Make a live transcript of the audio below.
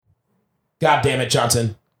God damn it,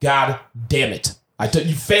 Johnson. God damn it.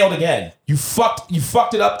 You failed again. You fucked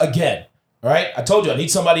it up again. All right? I told you I need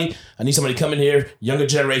somebody come in here, younger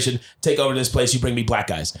generation, take over this place. You bring me black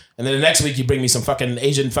guys. And then the next week you bring me some fucking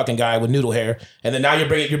Asian fucking guy with noodle hair. And then now you're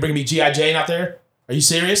bringing me G.I. Jane out there? Are you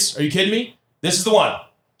serious? Are you kidding me? This is the one.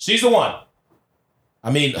 She's the one. I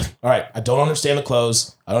mean, all right, I don't understand the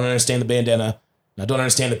clothes. I don't understand the bandana. And I don't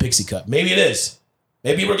understand the pixie cut. Maybe it is.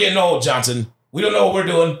 Maybe we're getting old, Johnson. We don't know what we're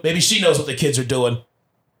doing. Maybe she knows what the kids are doing.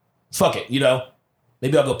 Fuck it, you know?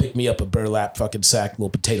 Maybe I'll go pick me up a burlap fucking sack, little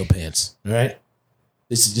potato pants. All right?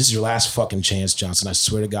 This is your last fucking chance, Johnson. I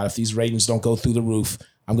swear to God, if these ratings don't go through the roof,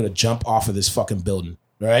 I'm going to jump off of this fucking building.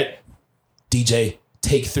 All right? DJ,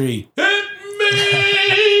 take 3. Hit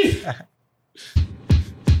me!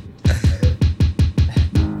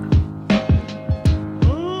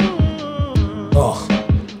 Oh.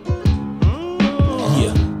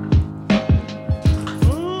 Yeah.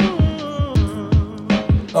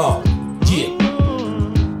 Oh, yeah.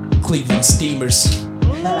 Cleveland Steamers.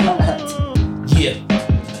 Yeah.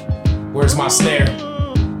 Where's my snare?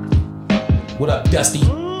 What up, Dusty?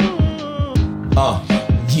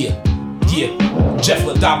 Yeah. Jeff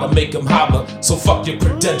LaDonna make him holler. So fuck your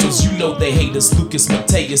credentials. You know they hate us. Lucas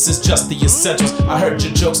Mateus is just the essentials. I heard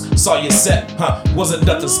your jokes, saw your set, wasn't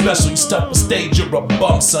nothing special. You stuck on stage, you're a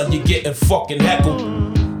bum, son. You're getting fucking heckled.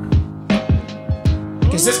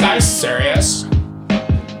 Is this guy serious?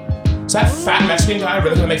 Is that fat Mexican guy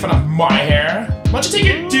really gonna make fun of my hair? Why don't you take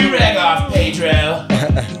your do-rag off, Pedro?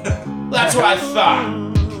 That's what I thought.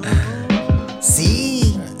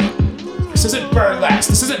 See? This isn't burlesque.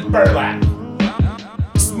 This isn't burlap.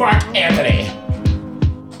 This is Mark Anthony.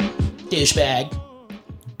 Douchebag.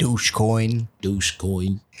 Douchecoin.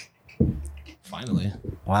 Finally.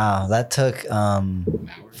 Wow, that took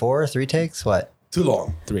 3 takes? What? Too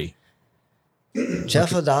long. 3.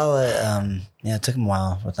 Jeff LaDonna, it took him a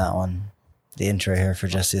while with that one. The intro here for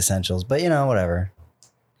Just the Essentials. But, whatever.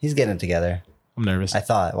 He's getting it together. I'm nervous. I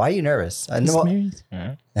thought. Why are you nervous?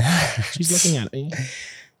 She's looking at me.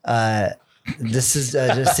 This is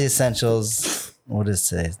Just the Essentials. What is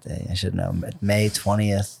today's day? I should know. May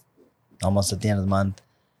 20th. Almost at the end of the month.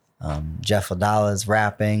 Jeff LaDolla's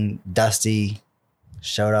rapping. Dusty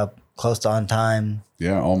showed up close to on time.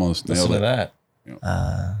 Yeah, almost nailed it. That.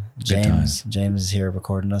 James is here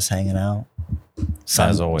recording us, hanging out.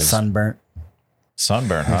 As always. Sunburnt.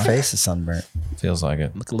 Sunburnt, huh? Your face is sunburnt. Feels like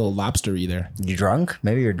it. Look a little lobstery there. You drunk?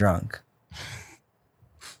 Maybe you're drunk.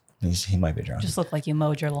 He might be drunk. Just looked like you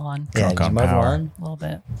mowed your lawn. Yeah, Drunk did you on mow the power. lawn? A little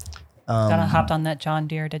bit. Got hopped on that John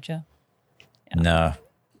Deere, did you? Yeah. No,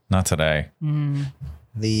 not today.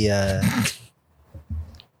 The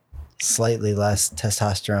slightly less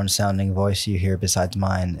testosterone sounding voice you hear besides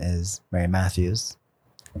mine is Mary Matthews.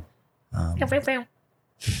 Yeah,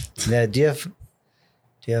 do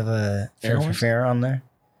you have a fair on there?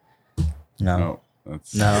 No.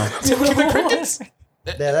 That's No. Crickets?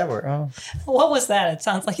 Yeah, that worked. Oh. What was that? It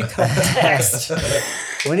sounds like a text.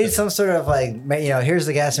 We need some sort of here's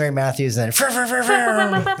the gas, Mary Matthews, and then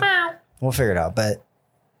we'll figure it out. But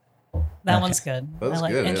That one's good. That was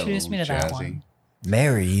good. Introduce me to that one.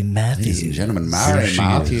 Mary Matthews. Ladies and gentlemen, Mary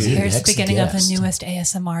Matthews. Here's the Next beginning of the guest. newest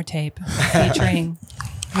ASMR tape featuring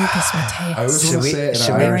Lucas I Mateus. was going to say it in should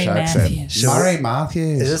an we- Irish Mary accent. Matthews. Mary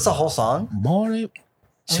Matthews. Is this the whole song? Morning.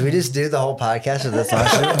 Should we just do the whole podcast with this song?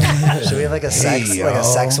 Should we have like a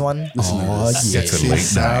sex one? Oh, yeah. It's a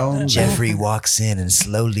late night. Jeffrey walks in and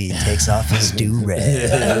slowly takes off his do-rag.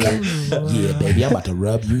 Yeah, baby, I'm about to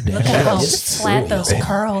rub you down. Look at how Yes. flat those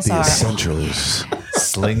curls The are. essentials.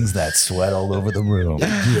 Slings that sweat all over the room.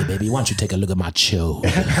 Yeah, baby, why don't you take a look at my show?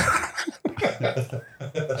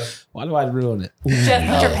 Why do I ruin it? Jeff,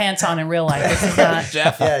 put your pants on in real life. This is not.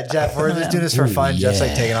 Jeff, Yeah, Jeff, we're just doing this for fun. yeah. Jeff's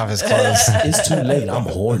like taking off his clothes. it's too late. I'm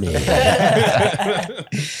horny.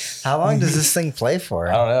 How long does this thing play for?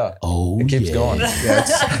 I don't know. Oh, It keeps yeah. going. Now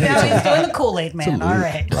he's doing the Kool-Aid man. All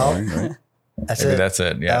right. Right. That's Maybe it. that's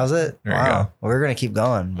it. Yeah. That was it. There you Wow. go. We're gonna keep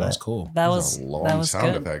going, That was but cool. That That was a long that was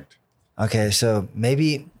sound good. effect. okay. So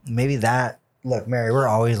maybe that. Look, Mary, we're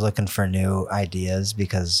always looking for new ideas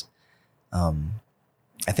because,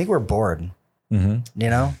 I think we're bored. Mm-hmm. You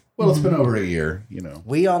know, Well, it's been over a year,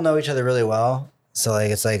 we all know each other really well, so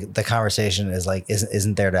like it's like the conversation is like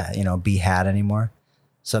isn't there to be had anymore.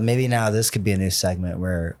 So maybe now this could be a new segment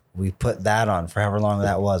where we put that on for however long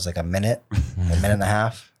that was, like a minute and a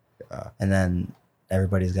half, and then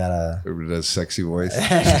everybody's got a. Everybody does sexy voice. It's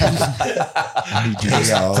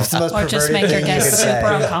the most Or just perverted make your thing you guests could super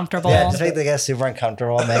say. uncomfortable. Yeah, just make the guest super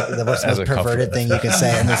uncomfortable. Make the most As a perverted thing you can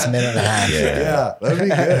say in this minute and a half. Yeah, that'd be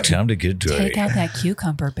good. Time to get dirty. Take out that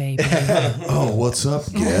cucumber, baby. Oh, what's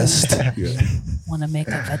up, guest? Want to make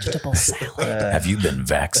a vegetable salad. Have you been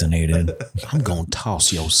vaccinated? I'm gonna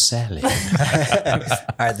toss your salad. All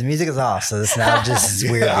right, the music is off, so this now just is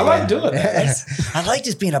weird. I like doing that. I like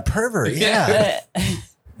just being a pervert. Yeah.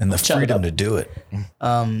 And the freedom to do it.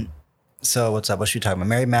 So what's up? What should we talk about?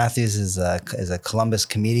 Mary Matthews is a Columbus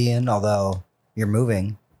comedian, although you're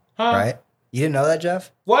moving, right? You didn't know that,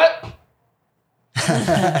 Jeff? What?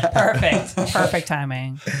 Perfect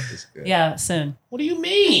timing. Yeah, soon. What do you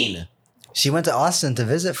mean? She went to Austin to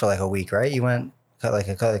visit for like a week, right? You went like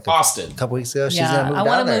a Austin. couple weeks ago. She's Yeah, gonna move I want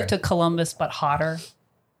down to there. move to Columbus, but hotter.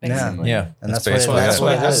 Basically. Yeah. And that's basically what it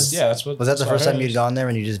That's is. yeah, that's what. Was that the that's what first I time heard. you'd gone there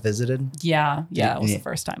when you just visited? Yeah, it was the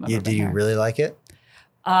first time I've ever Did been you here. really like it?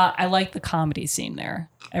 I like the comedy scene there.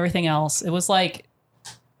 Everything else, it was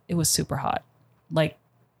super hot. Like,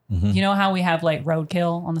 you know how we have like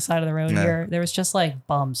roadkill on the side of the road Yeah. here? There was just like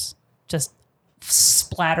bums just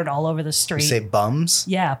splattered all over the You street. say bums?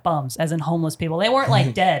 Yeah, bums, as in homeless people. They weren't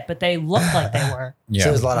like dead, but they looked like they were. Yeah. So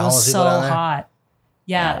there's a lot It of was homeless so people down there. hot.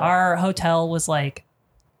 Yeah, our hotel was like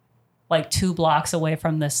 2 blocks away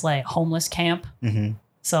from this like homeless camp. Mhm.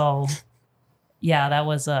 So yeah, that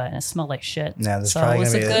was and it smelled like shit. Yeah, there's so it probably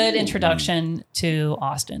was a gonna be good introduction to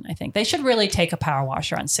Austin. I think they should really take a power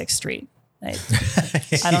washer on 6th Street. I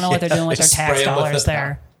don't know what they're doing with their tax Spray 'em with dollars the-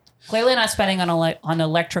 there. Clearly not spending on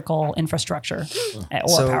electrical infrastructure or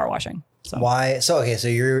So power washing. So Why? So okay, so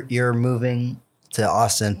you're moving to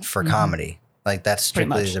Austin for comedy. Like that's Pretty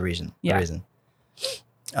strictly much. the reason. Yeah. The reason.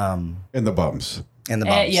 In the bumps. In the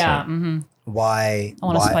bumps. yeah, Why? I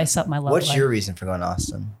want to why- spice up my love What's life. your reason for going to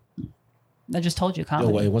Austin? I just told you No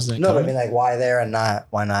comedy. way, wasn't that No, but I coming? mean, like, why there and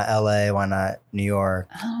why not LA? Why not New York?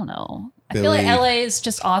 I don't know. I feel like Billy. LA is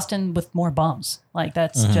just Austin with more bums. Like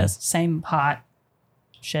that's just same hot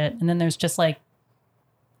shit. And then there's just like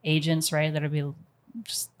agents, right? That'll be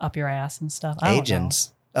just up your ass and stuff. I don't know.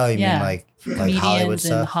 Agents. Oh, you Yeah. mean like Comedians Hollywood and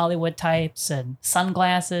stuff? Hollywood types and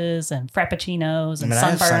sunglasses and frappuccinos I and mean, I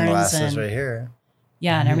have sunburns sunglasses and right here.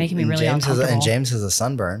 yeah, and they're making me And really James uncomfortable. and James has a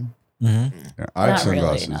sunburn. Yeah, I have Not really,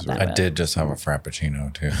 sunglasses. not that right? I did just have a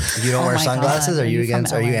frappuccino too. You don't Oh wear my sunglasses? God, Are you are you from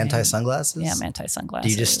against? Are you LA? anti-sunglasses? Yeah, I'm anti-sunglasses.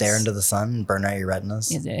 Do you just stare into the sun and burn out your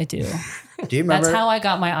retinas? Yeah, I do. Do you remember? That's how I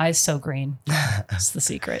got my eyes so green. That's the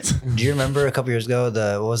secret. Do you remember a couple years ago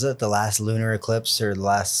what was it? The last lunar eclipse or the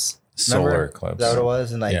last Solar remember? eclipse. Is that what it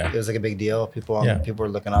was? And like Yeah. it was like a big deal. People Yeah. people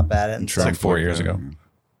were looking up at it. And It's like 4 years ago.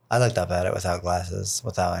 I looked up at it without glasses,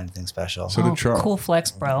 without anything special. So did Trump. Cool flex,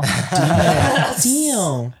 bro.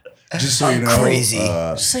 Damn. Just so you know, crazy.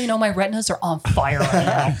 Just so you know, my retinas are on fire right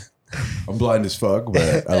now. I'm blind as fuck,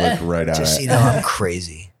 but I look right at Just so it. you know, I'm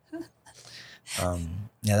crazy.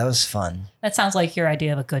 Yeah, that was fun. That sounds like your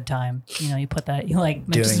idea of a good time. You know, you put that, you like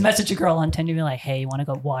just Doing- message a girl on Tinder, be like, hey, you want to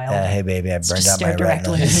go wild? Hey, baby, I burned just out my stare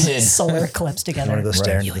directly retinas. into solar eclipse You together. want to go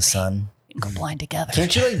stare into You the and me. sun? We can go blind together.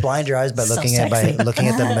 Can't you like blind your eyes by So looking at sexy.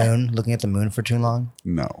 the moon for too long?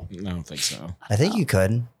 No. I don't think so. I think you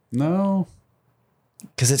could, No.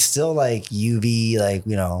 because it's still like UV, like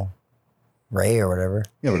ray or whatever.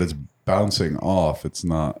 Yeah, but it's bouncing off. It's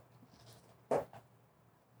not.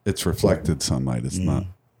 It's reflected sunlight. It's not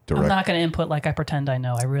direct. I'm not going to input like I pretend I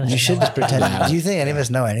know. I really You have should no just pretend. Do you think any of us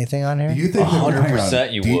know anything on here? Do you think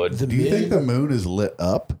 100% you would. Do you think the moon is lit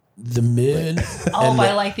up? The moon. Oh,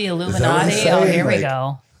 by like the that what Illuminati? he's Oh, saying? here we Like-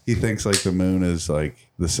 go. He thinks like the moon is like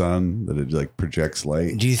the sun, that it like projects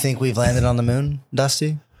light. Do you think we've landed on the moon,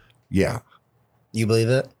 Dusty? Yeah. You believe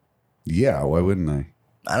it? Yeah. Why wouldn't I?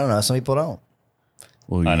 I don't know. Some people don't.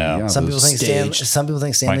 Well, I know. yeah, Some people those- think Stage. Some people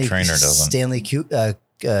think Stanley trainer doesn't. Stanley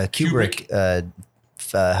Kubrick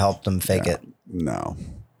helped them fake it. No.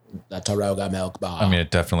 That's how I got milk bar. I mean,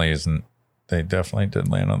 it definitely isn't. They definitely did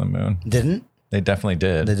land on the moon. Didn't They definitely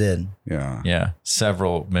did. they? Did Yeah. Yeah.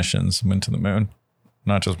 Several missions went to the moon,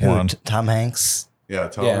 not just Who, one. Tom Hanks? Yeah.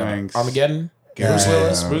 Tom yeah. Hanks. Armageddon. Yeah. Bruce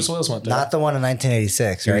Willis. Bruce Willis went there. Not the one in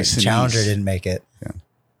 1986, Gary right? Sinise. Challenger didn't make it.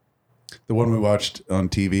 The one we watched on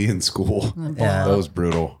TV in school. Yeah. That was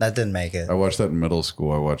brutal. That didn't make it. I watched that in middle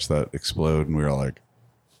school. I watched that explode, and we were all like,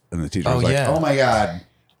 and the teacher Oh, was like, yeah. "Oh my god."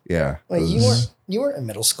 Yeah. Wait, it you was- weren't in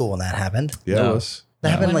middle school when that happened. Yeah. No. It was.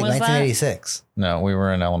 That happened in When like was that? 1986. No, we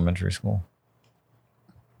were in elementary school.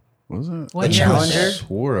 Was it? What The year was Challenger? I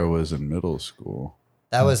swore I was in middle school.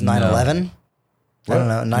 That was 9/11. I don't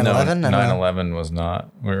know. 9/11. I don't know. 9/11 was not.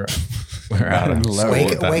 We were. We're out of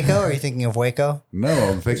Waco? Are you thinking of Waco? No,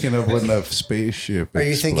 I'm thinking of when the spaceship. Are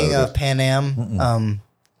you thinking of Pan Am?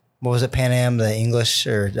 What was it? Pan Am, the English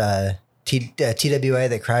or TWA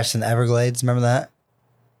that crashed in the Everglades? Remember that?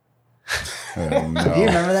 No. Do you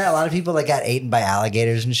remember that? A lot of people like got eaten by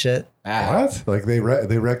alligators and shit. What? Like they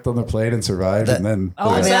wrecked on the plane and survived, and then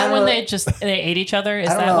Oh, is I that don't when know. they ate each other? Is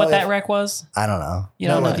I don't that know what that if- wreck was? I don't know. You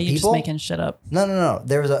don't know. what, You're just making shit up. No.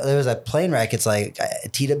 There was a plane wreck. It's like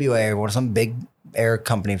TWA or some big air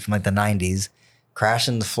company from like the 90s crashed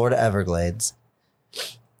in the Florida Everglades.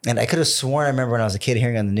 And I could have sworn I remember when I was a kid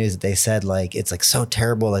hearing on the news that they said like it's like so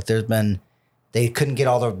terrible. Like they couldn't get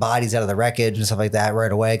all the bodies out of the wreckage and stuff like that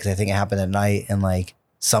right away because I think it happened at night and like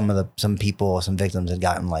some victims had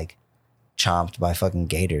gotten like chomped by fucking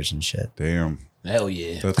gators and shit. damn, Hell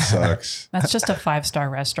yeah. that sucks. That's just a 5-star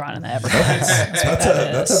restaurant in the Everglades.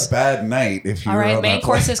 That's a bad night if you. All were right, on main that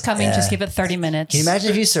course plane. is coming. Yeah. Just give it 30 minutes. Can you imagine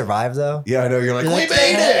if you survived though? Yeah, I know. You're like, You're we like,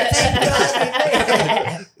 made it.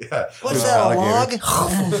 Yeah. What's There's that, a alligators.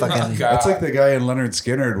 log? Fucking That's like the guy in Leonard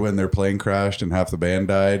Skinner when their plane crashed and half the band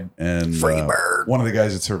died, and Freebird. one of the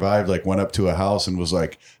guys that survived like went up to a house and was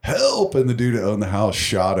like, "Help!" and the dude that owned the house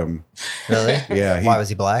shot him. Really? Yeah, Why was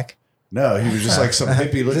he black? No, he was just like some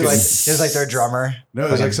hippie looking. He was like their drummer. No,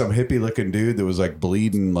 it was like some hippie looking dude that was like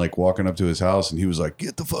bleeding, like walking up to his house, and he was like,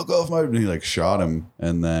 "Get the fuck off my!" And he like shot him,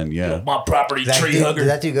 and then yeah, My property tree hugger. Did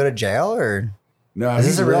that dude go to jail or no, is he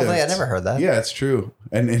this a real lived. thing? I never heard that. Yeah, it's true,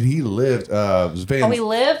 and he lived. Was Oh, he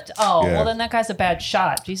lived? Oh, Yeah. well, then that guy's a bad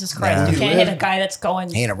shot. Jesus Christ. Nah. You He can't hit a lived- guy that's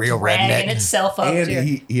going He ain't a real dragging redneck. itself up. and to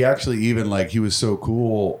he actually even like he was so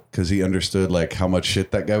cool because he understood like how much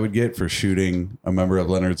shit that guy would get for shooting a member of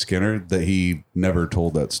Leonard Skinner that he never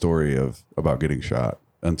told that story about getting shot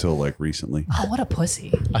until like recently. Oh, what a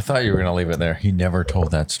pussy. I thought you were going to leave it there. He never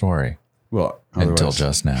told that story. Well, Until otherwise,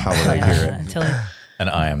 just now. How would I hear it? Until he And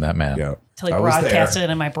I am that man. Yeah, Until he I was there. broadcasted it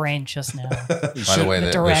in my brain just now. By the way,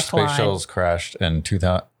 the direct space line. shuttles crashed in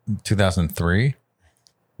 2003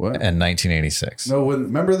 What? and 1986. No,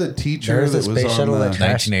 remember the teacher There was a that was space on shuttle the, that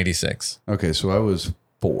crashed. 1986. Okay, so I was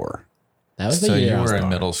 4. That was the So year you I was were in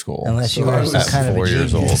born. middle school. Unless you So I were was some kind of a 4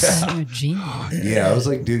 years old. genius. You're a genius. Yeah, I was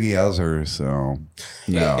like Doogie Howser, so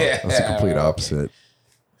no, that's the complete opposite.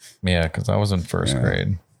 Yeah, because I was in first Yeah.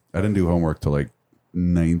 grade. I didn't do homework till like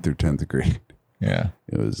 9th or 10th grade. Yeah.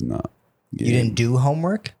 It was not. You didn't do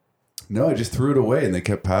homework? No, I just threw it away, and they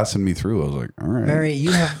kept passing me through. I was like, all right. Mary,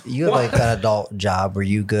 you have like an adult job. Were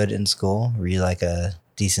you good in school? Were you like a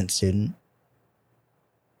decent student?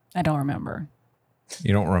 I don't remember.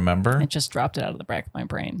 You don't remember? It just dropped it out of the back of my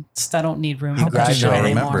brain. I don't need room How for could you that shit not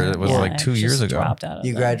anymore. remember? It was like 2 it years just ago. Dropped out of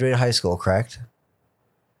You that. graduated high school, correct?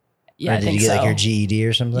 Yeah, or I did think you get so. like your GED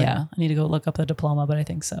or something? Yeah, I need to go look up the diploma, but I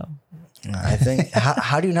think so. I think.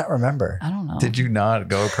 How do you not remember? I don't know. Did you not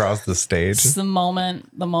go across the stage? It's the moment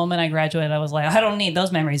I graduated, I was like, I don't need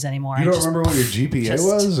those memories anymore. You I don't just- remember what your GPA just-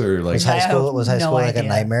 was, or like Was high I school have was high no school like a idea.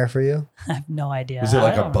 nightmare for you? I have no idea. Was it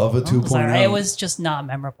like I don't above a know. It was 2.0? It was just not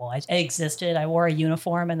memorable. I existed. I wore a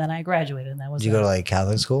uniform, and then I graduated, and that was Did you go it. to like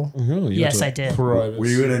Catholic school? Mhm, you Yes, went I to did. private were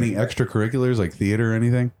you in any extracurriculars like theater or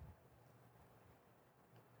anything?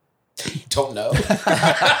 Don't know.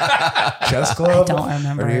 Chess I club? don't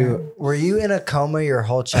remember. Are you- Were you in a coma your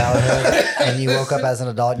whole childhood, and you woke up as an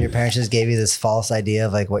adult, and your parents just gave you this false idea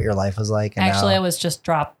of like what your life was like? And Actually, now, I was just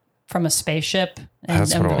dropped from a spaceship, and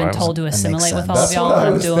That's I've what I been was- told to makes assimilate with sense. all That's of y'all. what I And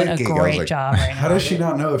I'm was doing thinking. a I was great like, job right now. How does she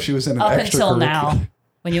not know if she was in an Up until extracurricular? now,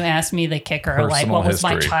 when you ask me the kicker, like Personal what was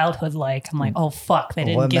my history. childhood like? I'm like, oh fuck, they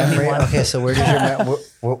didn't what give memory? me one. Okay, so where does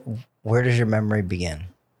your where does your memory begin?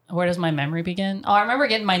 Where does my memory begin? Oh, I remember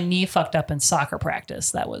getting my knee fucked up in soccer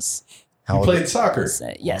practice. That was How You old? played soccer.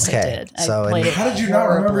 yes, I Okay, did. so I played it How did you not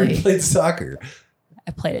remember horribly. you played soccer?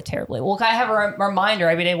 I played it terribly. Well, I have a reminder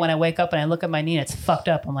every day when I wake up and I look at my knee and it's fucked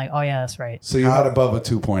up. I'm like, oh yeah, that's right. So you had above a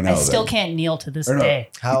 2.0. I still then. can't kneel to this Or no. day.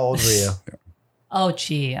 How old were you? Oh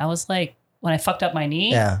gee, I was like when I fucked up my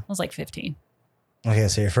knee. Yeah. I was like 15. Okay,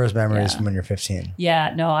 so your first memory is Yeah. from when you're 15.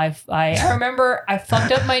 Yeah, no, I remember I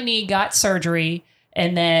fucked up my knee, got surgery,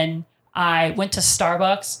 and then I went to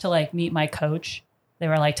Starbucks to like meet my coach. They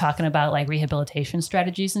were like talking about like rehabilitation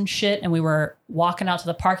strategies and shit, and we were walking out to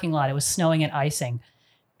the parking lot. It was snowing and icing.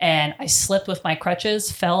 And I slipped with my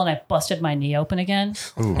crutches, fell, and I busted my knee open again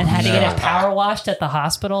and had to get it power washed at the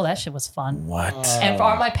hospital. That shit was fun. What? And for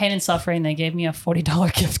all my pain and suffering, they gave me a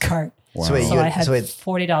 $40 gift card. Wow. So wait, So you, I had so wait,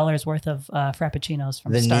 $40 worth of Frappuccinos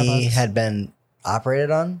from the Starbucks. knee had been operated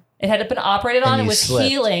on, It had been operated on. And It you was slipped.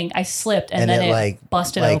 healing. I slipped, and and then it it like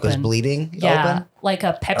busted like open. was bleeding Yeah, open. like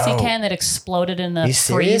a Pepsi Oh. can that exploded in the You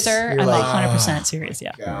serious? freezer. You're I'm like- 100% serious.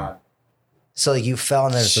 Yeah. God. So like you fell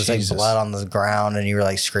and there's just like Jesus. blood on the ground and you were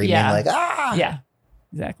like screaming Yeah. like ah. Yeah,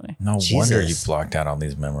 exactly. No wonder you Jesus. blocked out all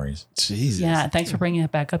these memories. Jesus. Yeah, thanks for bringing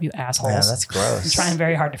it back up, you assholes. Yeah, that's I'm gross. trying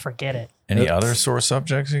very hard to forget it. Any other sore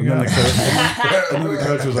subjects you And then, got? and then the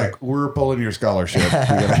coach was like, "We're pulling your scholarship.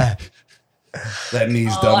 That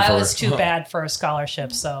knee's Oh, done I for." was too bad for a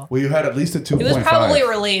scholarship, so Well, you had at least a 2.5. he was probably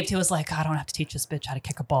relieved. He was like, I don't have to teach this bitch how to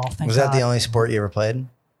kick a ball. Thank Was that God. the only sport you ever played?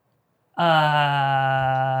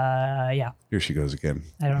 Yeah. Here she goes again.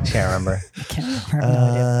 I don't Can't remember. I can't remember.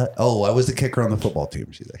 No idea. Oh, I was the kicker on the football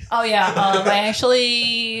team. She's like, Oh yeah, I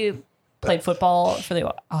actually played football for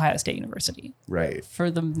the Ohio State University right,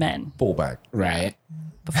 for the men. fullback. Right.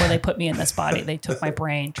 Before they put me in this body, they took my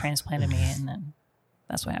brain, transplanted me, and then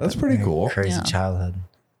that's what happened. That's pretty cool. Crazy Yeah. childhood.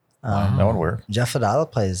 That would work. Jeff Fadala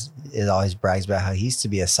always brags about how he used to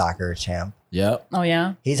be a soccer champ. Yep. Oh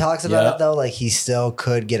yeah. He talks about Yeah. it though, like he still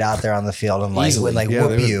could get out there on the field and like Easily. Yeah,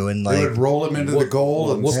 whoop you and they like would roll him into the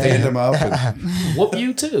goal and whoop stand him up. And, Whoop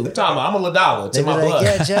you too. What talking about? I'm a Ladala. It's they'd in be my like, blood.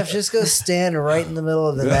 yeah, Jeff, just go stand right in the middle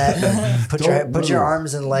of the net and put your Don't move.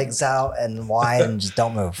 arms and legs out and wide and just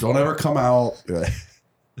don't move. don't ever come out.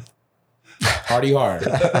 Hardy hard.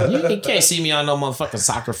 You can't see me on no motherfucking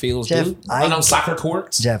soccer fields, Jeff, dude. On no soccer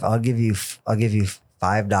courts. Jeff, I'll give you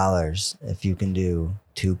 $5 if you can do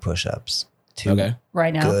 2 push-ups. 2 Okay.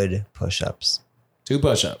 Right now. good push-ups. 2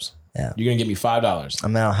 push-ups. Yeah. You're gonna give me $5. I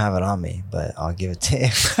mean, I don't have it on me, but I'll give it to you.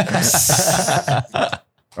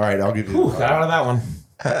 All right, I'll give you. Whew, got out of that one.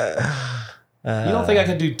 You don't think I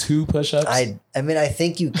could do 2 push-ups? I mean, I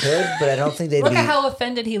think you could, but I don't think they'd Look be. at how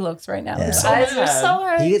offended he looks right now. Yeah. His eyes are so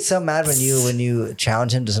hard. He gets so mad when you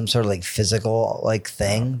challenge him to some sort of like physical like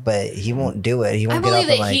thing, but he won't do it. He I won't get up believe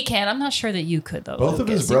and that like. he can. I'm not sure that you could though. Both of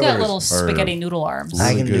his Lucas. You got brothers little are spaghetti noodle arms. really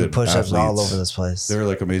I can do good push-ups all athletes. over this place. They're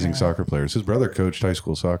like amazing soccer players. His brother coached high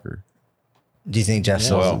school soccer. Do you think Jeff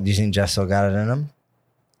still? well. Do you think Jeff still got it in him?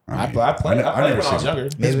 I played when I was younger.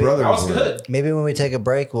 His Maybe- brother I was was good. Maybe when we take a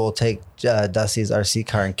break, we'll take Dusty's RC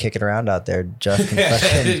car and kick it around out there. Jeff can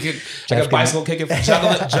fucking. Like a bicycle kick it, juggle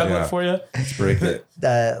it Yeah. for you. Let's break it.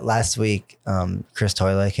 Last week, Chris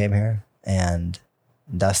Toyle came here, and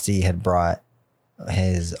Dusty had brought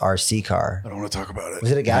his RC car. I don't want to talk about it.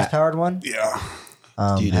 Was it a gas powered one? Yeah.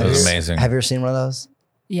 Dude, have it was you- amazing. Have you ever seen one of those?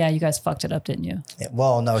 Yeah, you guys fucked it up, didn't you?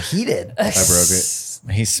 Well, no, he did. I broke it.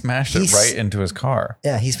 He smashed it He's- right into his car.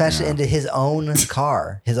 Yeah, he smashed it into his own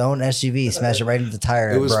car, his own SUV. Smashed it right into the tire.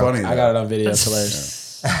 and It was broke. funny. I got it on video. It's hilarious.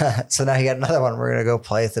 So now he got another one. We're gonna go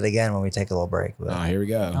play with it again when we take a little break. But Oh, here we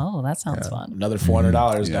go. Oh, that sounds fun. Another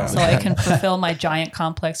 $400 Yeah. down So there. I can fulfill my giant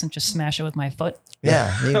complex and just smash it with my foot.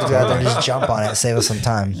 yeah, you can just go out there and just jump on it, save us some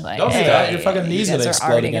time. Like, Don't do that. Your fucking knees you gonna guys are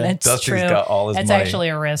explode already again. gonna- It's Dusty's true. got all his It's money. actually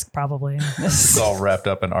a risk, probably. It's all wrapped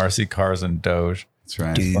up in RC cars and Doge. That's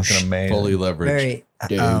right. Fucking amazing. Fully leveraged. Very.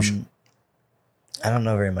 Douche. I don't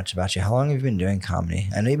know very much about you. How long have you been doing comedy?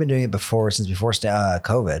 I know you've been doing it since before COVID.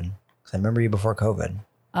 Because I remember you before COVID.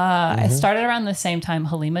 I started around the same time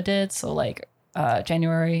Halima did, so like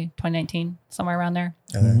January 2019, somewhere around there.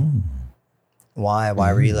 Why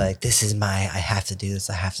were you like, this is I have to do this.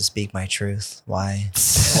 I have to speak my truth. Why did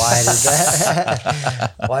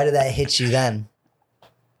that, why did that hit you then?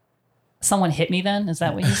 Someone hit me then? Is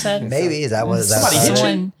that what you said? Maybe, is that what Somebody hit you?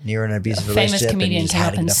 Someone, you were in an a abusive famous relationship and you comedian just came had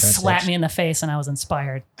up to and get up there and slapped stage? me in the face, and I was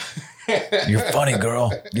inspired. You're funny,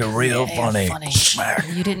 girl. You're real Yeah, funny. Smack.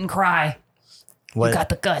 You didn't cry. What- You got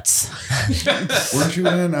the guts. Weren't you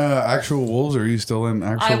in Actual Wolves, or are you still in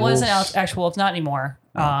Actual I was Wolves? in actual Wolves, not anymore.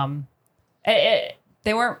 They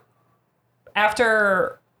weren't.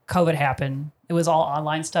 After COVID happened, it was all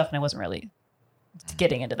online stuff, and I wasn't really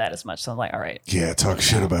getting into that as much. So I'm like, all right, Yeah, talk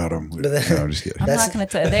shit about them. No, I'm just kidding. I'm That's- not going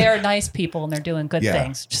to tell. They are nice people, and they're doing good Yeah.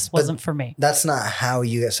 things. Just wasn't for me. That's not how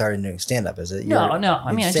you got started doing stand up, is it? No.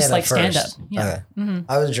 I mean, I just like stand-up. Yeah. Okay.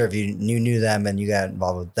 I wasn't sure if you knew them and you got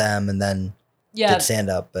involved with them and then Yeah, did stand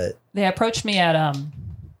up, but they approached me at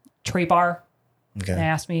Tree Bar. okay. They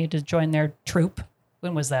asked me to join their troupe.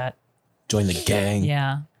 When was that? Join the gang.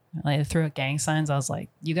 Yeah. Like, they threw up gang signs. I was like,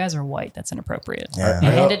 you guys are white. That's inappropriate. Yeah.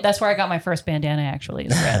 And that's where I got my first bandana, actually.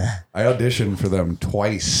 Is red. I auditioned for them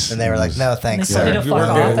twice. And they were like, no, thanks. They told me sir." to you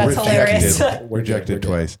fuck were off. That's hilarious. Rejected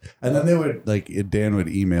twice. And then they would, like, Dan would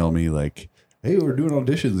email me, like, hey, we're doing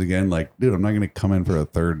auditions again. Like, dude, I'm not going to come in for a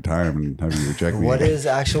third time and have you reject me. What is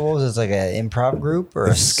Actual Wolves? It's like an improv group or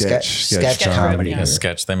a Sketch sketch comedy. comedy. Yeah. A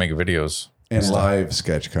sketch. They make videos. And live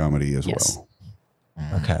sketch comedy as Yes. well.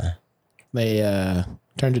 Okay. They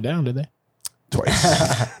turned it down, did they? Twice.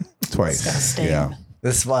 Twice. Disgusting. Yeah.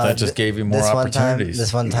 This one That just gave you more opportunities.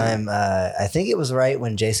 This one time, I think it was right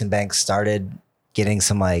when Jason Banks started getting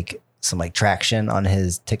some traction on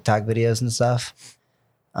his TikTok videos and stuff.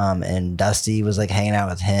 And Dusty was like hanging out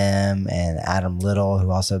with him and Adam Little,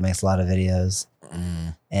 who also makes a lot of videos.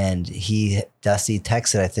 And Dusty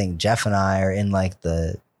texted, I think Jeff and I are in like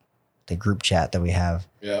the group chat that we have.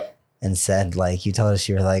 Yeah. And said, like, you told us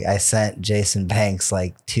you were like, I sent Jason Banks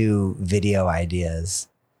like 2 video ideas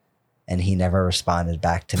and he never responded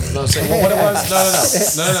back to me. No, so what it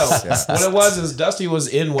was? No. Yeah. What it was is Dusty was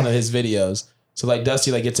in one of his videos. So like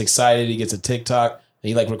Dusty like gets excited, he gets a TikTok, and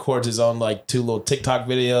he like records his own like 2 little TikTok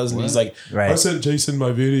videos, and he's like, Right. I sent Jason my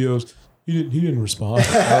videos. He didn't respond.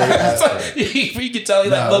 You could tell he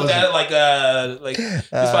like No, it looked at it like he's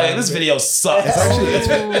probably like, this video sucks. It's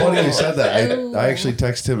funny you said that. I actually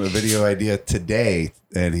texted him a video idea today,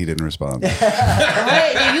 and he didn't respond.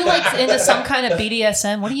 Right? Are you like into some kind of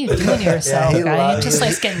BDSM? What are you doing to yourself, he guy? You loves- just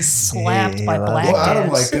like getting slapped he by loves- black Well, Adam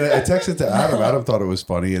dudes. liked it. I texted to Adam. Adam thought it was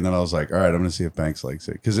funny, and then I was like, all right, I'm going to see if Banks likes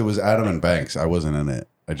it. Because it was Adam and Banks. I wasn't in it.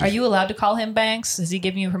 Are you allowed to call him Banks? Is he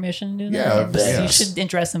giving you permission to do that? Yeah, You should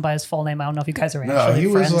address him by his full name. I don't know if you guys are No, actually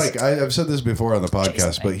he friends. was like, I've said this before on the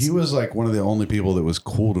podcast, but Banks. he was like one of the only people that was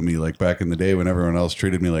cool to me. Like back in the day when everyone else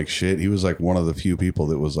treated me like shit, he was like one of the few people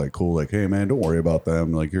that was like cool. Like, hey man, don't worry about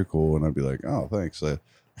them. Like you're cool. And I'd be like, oh, thanks. So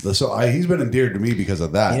he's been endeared to me because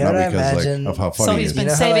of that, You know not what I because imagine? like of how funny So he he's is. been You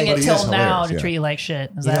know how, saving like- it But he till is now hilarious, to yeah. treat you like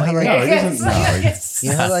shit. Is You that know how how, you're like- No, he doesn't.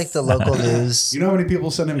 No, You know, like the local news. you know how many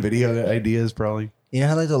people send him video ideas? Probably. You know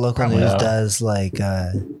how like the local Probably news not. does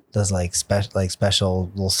special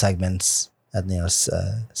little segments at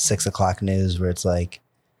 6 o'clock news where it's like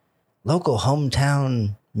local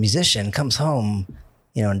hometown musician comes home,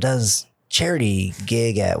 and does charity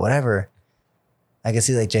gig at whatever. I can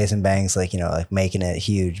see like Jason Banks like making it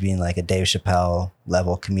huge, being like a Dave Chappelle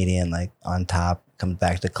level comedian, like on top, comes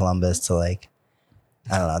back to Columbus to like,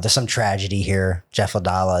 I don't know. There's some tragedy here. Jeff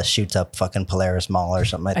Adala shoots up fucking Polaris Mall or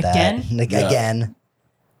something like Again? that. Like, Yeah. Again.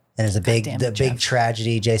 And it's a big damn it, big Jeff.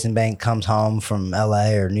 tragedy. Jason Banks comes home from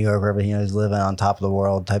LA or New York, wherever he's living on top of the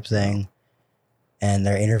world type thing. And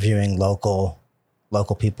they're interviewing local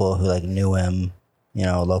people who like knew him,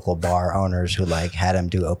 local bar owners who like had him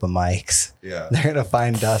do open mics. Yeah. They're gonna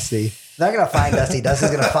find Dusty. They're gonna find Dusty.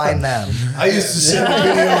 Dusty's gonna find them. I used to send him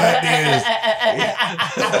video ideas.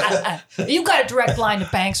 You got a direct line to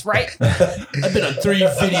Banks, right? I've been on 3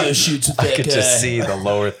 video shoots with that I could guy. just see the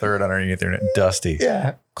lower third underneath there. Dusty.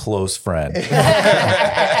 Yeah. Close friend.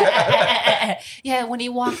 Yeah, when he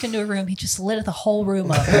walked into a room, he just lit the whole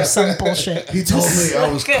room up or some bullshit. He told me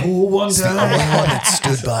I was cool one time. Only one that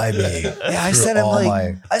stood by me. Yeah, I through sent him all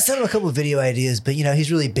my- I sent him a couple of video ideas, but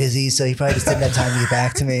he's really busy, so he probably just didn't have time to get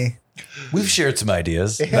back to me. We've shared some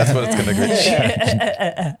ideas. That's what it's going to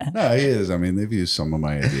go. No, he is. I mean, they've used some of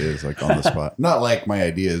my ideas like on the spot. Not like my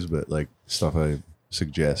ideas, but like stuff I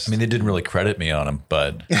suggest. I mean, they didn't really credit me on them,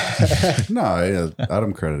 but no, yeah,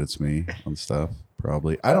 Adam credits me on stuff.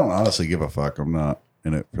 Probably. I don't honestly give a fuck. I'm not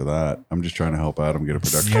in it for that. I'm just trying to help Adam get a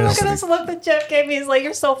production Look at company. this look that Jeff gave me. He's like,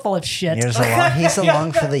 you're so full of shit. He's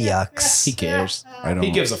along for the yucks. He cares. I don't.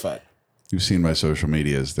 He gives a fuck. You've seen my social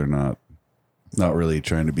medias. They're not really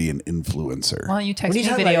trying to be an influencer. Why don't you What text are you me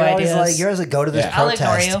talking video about? ideas? You're always like, go to this Yeah. I'll ignore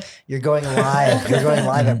protest. you. You're going live. You're going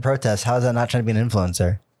live at protest. How is that not trying to be an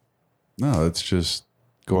influencer? No, it's just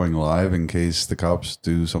going live in case the cops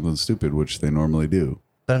do something stupid, which they normally do.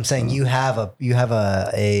 But I'm saying you have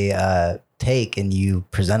a take and you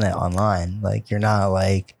present it online. Like you're not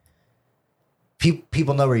like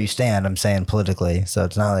people know where you stand. I'm saying politically, so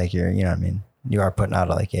it's not like you're. You know what I mean? You are putting out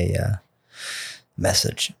like a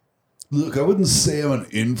message. Look, I wouldn't say I'm an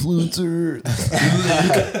influencer.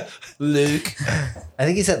 Luke. I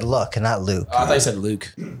think he said look and not Luke. Oh, I thought you said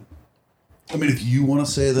Luke. I mean, if you want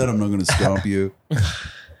to say that, I'm not going to stop you.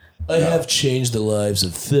 I have changed the lives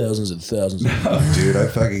of thousands and thousands of people. Dude, I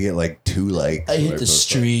fucking get like 2 likes. I when hit the post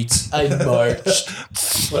streets. I marched.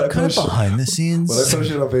 that. When I kind of post- behind the scenes. when I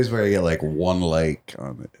post it on Facebook, I get like 1 like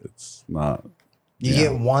on it. It's not. You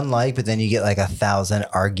get 1 like, but then you get like 1,000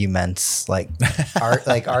 arguments, like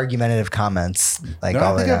argumentative comments. Like No,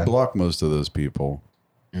 all I think the I blocked most of those people.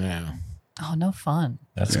 Yeah. Oh, no fun.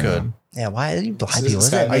 That's Yeah. good. yeah. Why do you block This people? is What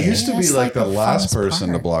does that guy- I mean? used to be That's like like the the last funnest person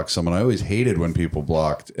to part. block someone. I always hated when people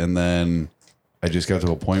blocked. And then I just got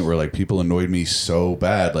to a point where like people annoyed me so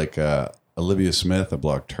bad. Like Olivia Smith, I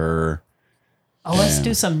blocked her. Oh, let's Yeah.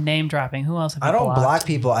 do some name dropping. Who else have you I don't blocked? block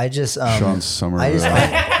people. I just Sean Somerville.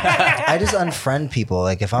 I just unfriend people.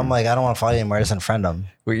 Like if I'm like I don't want to follow you anymore, I just unfriend them.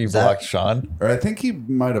 Wait, you that- blocked Sean? Or I think he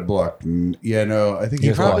might have blocked me. Yeah, no, I think he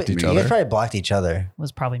You blocked blocked each me. You guys other? probably blocked each other.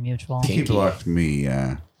 Was probably mutual. He blocked me,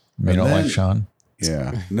 yeah. You And don't then- like Sean?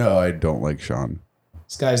 Yeah. No, I don't like Sean.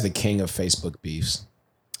 This guy's the king of Facebook beefs.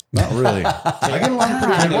 Not really. I get along pretty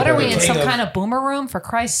God, good what are we with in king some of- kind of boomer room? For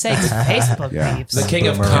Christ's sake, Facebook Yeah. beefs. The king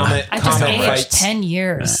of comment I just aged fights. 10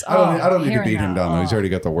 years. I don't need to hearing beat him that. down though. He's already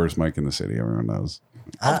got the worst mic in the city. Everyone knows.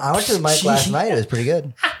 I went to the mic last night. It was pretty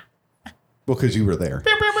good. Well, because you were there.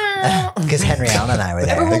 Because Henry Allen and I were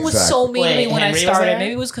there. Everyone was so mean to me Wait, when I Henry was started. there?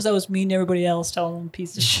 Maybe it was because I was mean to everybody else, telling them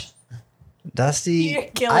piece of shit. Dusty, You're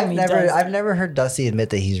killing me, Dusty. I've never heard Dusty admit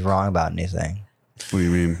that he's wrong about anything. What do you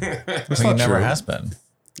mean? That's He not never true. has been.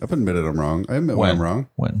 I've admitted I'm wrong. I admit when I'm wrong.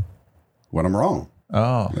 When? When I'm wrong.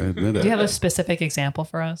 Oh. I admit it. Do you have a specific example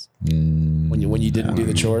for us? When you didn't do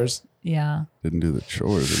the chores. Yeah. Didn't do the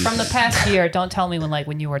chores. From the past year, don't tell me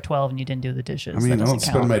when you were 12 and you didn't do the dishes. I mean, That I don't doesn't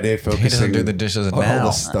spend count. my day focusing doesn't do the dishes on all now.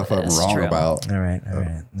 the stuff I'm That's wrong true. about. All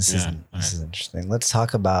right. This is interesting. Let's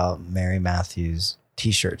talk about Mary Matthews'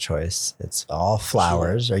 T-shirt choice. It's all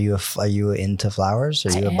flowers. Are you into flowers?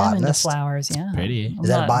 Are I you a am into botanist? flowers, yeah. Pretty. Is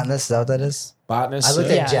that a botanist? Is that what that is? Botanist. I looked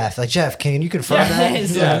Yeah. at Jeff. Like, Jeff, can you confirm Yeah, that?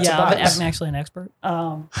 it's- Yeah, it's a I'm botanist. actually an expert.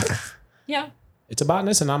 Yeah. It's a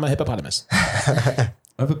botanist, and I'm a hippopotamus. I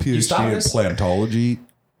have a PhD stop in this? plantology.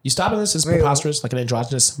 You stopping this is Wait, preposterous, like an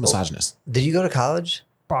androgynous misogynist. Did you go to college?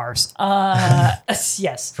 Bars.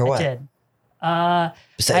 Yes. For what? I did.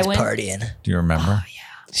 Besides I went- partying. Do you remember?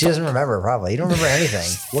 She doesn't remember, probably. You don't remember anything.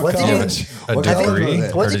 What did college? A What degree? college was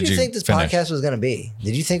it? What Or did did you you think this finish? podcast was going to be?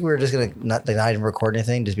 Did you think we were just going to not even record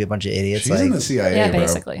anything, just be a bunch of idiots? She's in the CIA, Yeah, bro.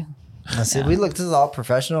 basically. I see, we looked. This is all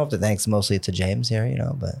professional. Thanks mostly to James here,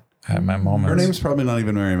 but I had my moments. Her name's probably not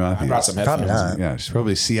even Mary Matthews. I brought some Probably headphones. not. Yeah, she's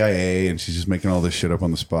probably CIA, and she's just making all this shit up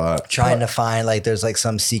on the spot. trying to find there's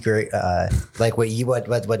some secret like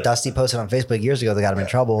what Dusty posted on Facebook years ago that got him in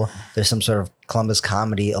trouble. There's some sort of Columbus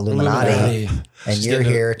comedy Illuminati, and She's you're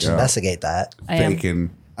getting here to yeah. investigate that. I am. Faking.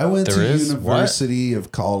 I went There to is? University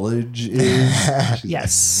of College.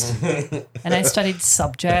 Yes. And I studied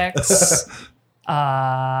subjects.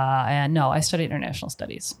 And no, I studied international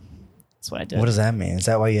studies. That's what I did. What does that mean? Is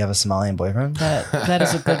that why you have a Somalian boyfriend? That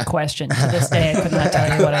is a good question. To this day, I could not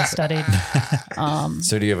tell you what I studied.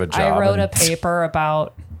 So do you have a job? I wrote a in- paper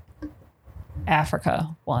about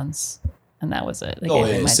Africa once, and that was it. They Oh, gave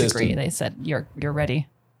me yeah, my system. degree. They said, "You're ready.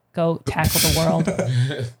 Go tackle the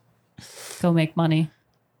world. Go make money.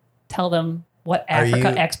 Tell them what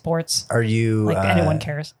Africa you- exports. Are you Like anyone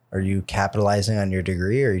cares. Are you capitalizing on your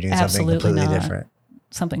degree, or are you doing Absolutely something completely not. different?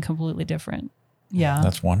 Something completely different. Yeah.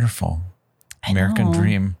 That's wonderful. I American know.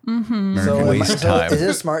 dream. So, waste time. is it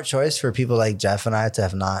a smart choice for people like Jeff and I to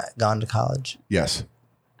have not gone to college? Yes.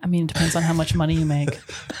 I mean, it depends on how much money you make.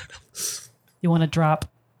 You want to drop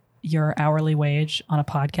your hourly wage on a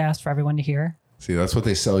podcast for everyone to hear? See, that's what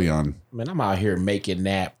they sell you on. Man, I'm out here making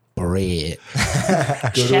that bread.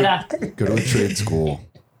 Shut up. Go to a trade school.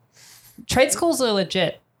 Trade schools are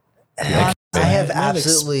legit. I have Not ex-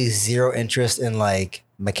 absolutely zero interest in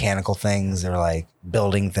mechanical things or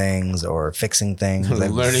building things or fixing things.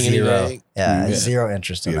 Learning zero. anything. Yeah, Yeah. zero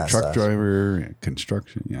interest in Be a that truck stuff. driver,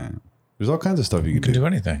 construction. Yeah. There's all kinds of stuff you You can can do. do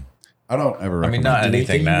anything. I don't ever I mean, recommend not it.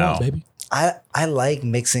 anything you now. want, baby. I like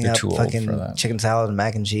mixing You're up too old fucking for that. chicken salad and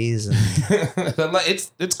mac and cheese, and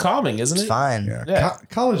It's calming, isn't it's it? fine. Yeah. Yeah.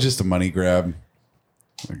 College is just a money grab.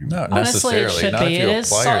 Not Honestly, it necessarily. should Not be. if you It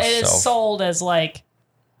is, apply it is yourself. sold as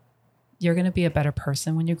you're going to be a better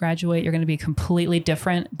person when you graduate. You're going to be completely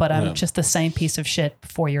different, but I'm Yeah. just the same piece of shit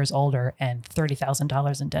 4 years older and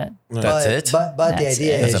 $30,000 in debt. That's it? But the That's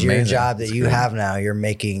idea it. is That's your amazing. job that you have now, you're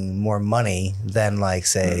making more money than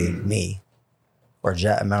say me or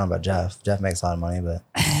Jeff. I don't know about Jeff. Jeff makes a lot of money, but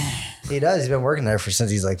he does. He's been working there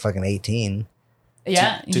since he's fucking 18.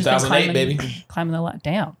 Yeah. he's been 2008, baby. Climbing the ladder.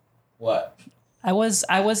 Damn. What? I was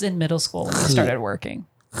in middle school when I started working.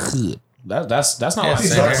 That's not what I same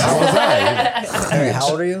said. here. How was I? Hey, how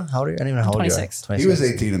old are you? How old are you? I don't even know how old 26. you are. He was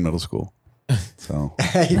 18 in middle school. So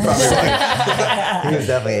he probably was. He was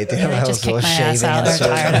definitely 18 in They middle just school, kicked my ass shaving out. in the They're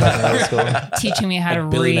shirts tired in middle school, Teaching me how to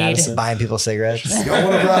Billy read. Madison. buying people cigarettes. y'all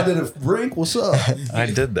want to ride to the rink? What's up? I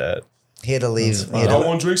did that. He had to leave. I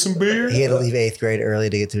want to drink some beer. He had to leave 8th grade early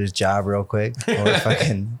to get to his job real quick. Or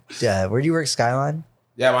fucking yeah. Where do you work? Skyline.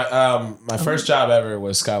 Yeah, my first job ever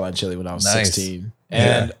was Skyline Chili when I was Nice. 16.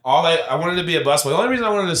 And I wanted to be a busboy. The only reason I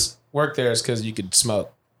wanted to work there is because you could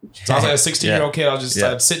smoke. So I was like a 16-year-old kid. I was just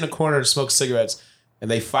I'd sit in a corner and smoke cigarettes. And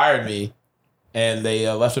they fired me. And they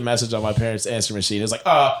left a message on my parents' answer machine. It's like,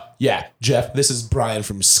 yeah, Jeff, this is Brian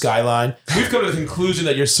from Skyline. We've come to the conclusion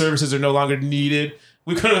that your services are no longer needed.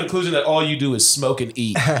 We've come to the conclusion that all you do is smoke and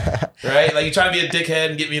eat. Right? Like, you try to be a dickhead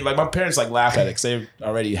and get me. Like, my parents, laugh at it because they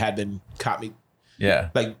already had been caught me Yeah.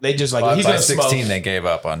 Like they just like By he's gonna 16, smoke. they gave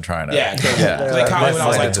up on trying to. Yeah, Yeah. They caught me when I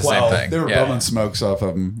was like Did the same 12. thing. They were Yeah. bumming smokes off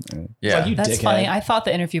of him. Yeah. Like, you That's dickhead. funny. I thought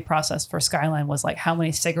the interview process for Skyline was like, how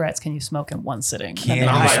many cigarettes can you smoke in one sitting? Can't And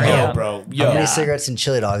I'm like, Hurry yo, up. bro, How yo. many cigarettes and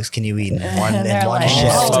chili dogs can you eat in one, And they're in one like,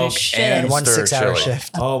 shift? holy Smoke shit. In one stir 6-hour chili.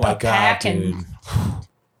 shift. Oh my A god, pack dude. and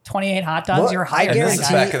 28 hot dogs. What? You're I hyped. This is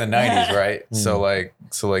guarantee- back in the 90s, right?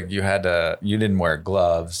 So like you had to, you didn't wear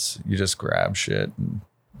gloves. You just grabbed shit and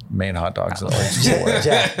made hot dogs. At like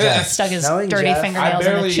Jeff, Stuck his knowing dirty Jeff, fingernails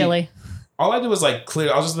in the barely- chili. All I did was like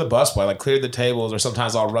clear. I was just the busboy, like clear the tables, or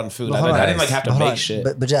sometimes I'll run food. Well, I hold didn't, on. I didn't like have to Hold make on. shit.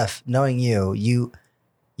 But Jeff, knowing you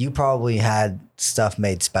probably had stuff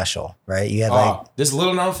made special, right? You had like this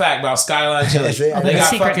little known fact about Skyline Chili. Is it? They The got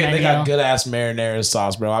secret fucking, they menu. got good ass marinara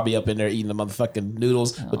sauce, bro. I'll be up in there eating the motherfucking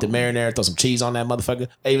noodles with the marinara, throw some cheese on that motherfucker.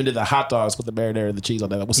 I even did the hot dogs with the marinara and the cheese on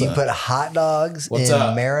that. What's you up? put hot dogs What's in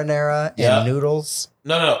up? marinara Yep. and noodles.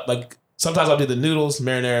 No. Like sometimes I'll do the noodles,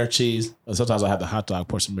 marinara, cheese, and sometimes I'll have the hot dog,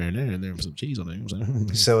 pour some marinara in there with some cheese on there. You know what I'm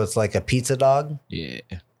saying? So it's like a pizza dog. Yeah.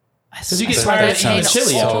 Because you get swear tired that of eating chain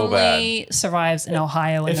chili out. only survives in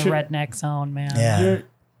Ohio in If the you're- redneck zone, man. Yeah.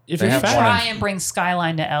 If They you're have fat, one Try and bring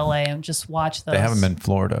Skyline to LA and just watch those. they have them in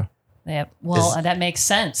Florida. They have- well, that makes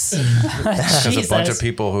sense. There's a bunch of Jesus.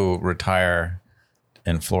 people who retire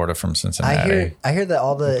in Florida from Cincinnati. I hear that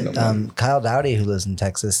all the Kyle Dowdy, who lives in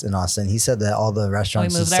Texas in Austin, he said that all the Oh, he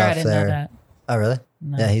restaurants and moved there. I stuff didn't there. know that. Oh, really?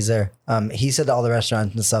 No. Yeah, he's there. He said that all the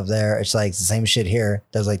restaurants and stuff there, it's like the same shit here.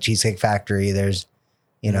 There's like Cheesecake Factory. There's,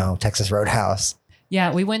 Texas Roadhouse.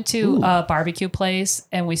 Yeah, we went to a barbecue place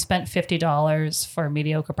and we spent $50 for a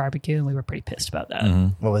mediocre barbecue, and we were pretty pissed about that.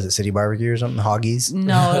 What was it? City Barbecue or something? Hoggies?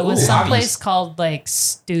 No, it was Ooh, some Hoggies. place called like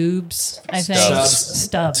Stoobs, I think.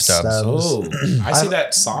 Stubbs. Stubbs. Oh, I see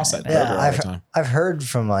that sauce at burger Yeah, all the time. I've heard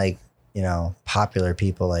from like, popular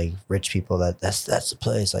people, like rich people that's the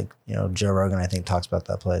place. Like, Joe Rogan, I think, talks about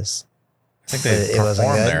that place. I think they It wasn't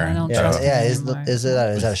perform good? there. I don't Yeah, trust yeah. them Is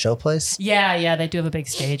anymore. that a show place? Yeah, they do have a big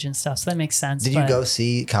stage and stuff, so that makes sense. Did you but- go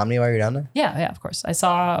see comedy while you were down there? Yeah, of course. I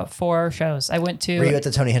saw 4 shows. I went to. Were you at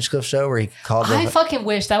the Tony Hinchcliffe show where he called I the fucking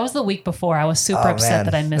wish that was the week before. I was super Oh, upset man.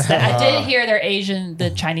 that I missed that. I did hear the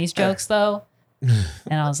Chinese jokes though,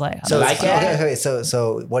 and I was like, So Like it? okay,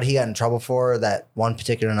 so what he got in trouble for that one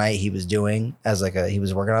particular night he was doing as like he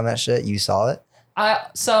was working on that shit. You saw it.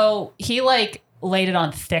 So he like laid it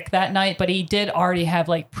on thick that night, but he did already have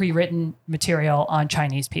like pre-written material on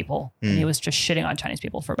Chinese people, and he was just shitting on Chinese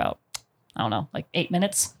people for about, I don't know, like 8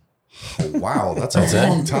 minutes. Wow, that's a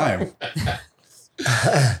long time.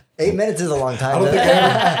 8 minutes is a long I time. don't think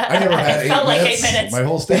I never had It felt like 8 8 minutes. minutes. My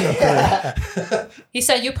whole stand-up career. He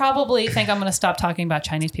said, "You probably think I'm going to stop talking about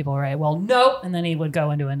Chinese people, right?" Well, nope. And then he would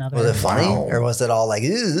go into another. Was it funny Wow. or was it all like?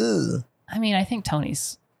 Ugh? I mean, I think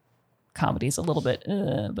Tony's comedy is a little bit,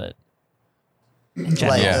 but in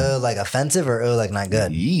general. Like Yeah. like offensive or like not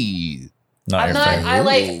good? Yee. Not I'm your not.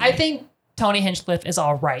 favorite. I think Tony Hinchcliffe is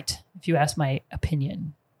all right, if you ask my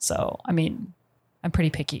opinion. So, I mean, I'm pretty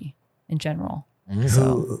picky in general.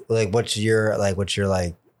 Who what's your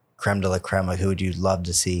creme de la creme? Like who would you love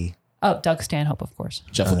to see Oh, Doug Stanhope, of course.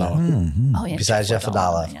 Jeff Adala. Oh yeah. besides Jeff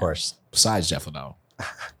Adala, of yeah. course? Besides Jeff Adala.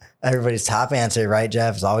 Everybody's top answer, right,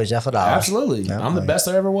 Jeff? Is always Jeff Adala. Absolutely. Yeah, I'm the like- best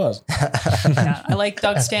there ever was. Yeah, I like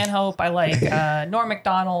Doug Stanhope. I like Norm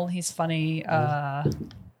Macdonald. He's funny. Of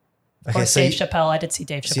Okay, course, so Dave you, Chappelle. I did see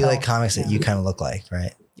Dave Chappelle. so you like comics Yeah. that you kind of look like,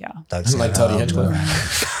 right? Yeah. Doug Like Tony Stanhope.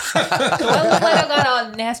 Hinchcliffe. Do I look like I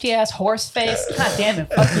got a nasty ass horse face? God damn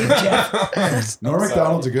it. Fuck you, Jeff. Norm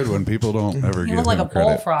Macdonald's a good one. People don't ever You give look like a him credit.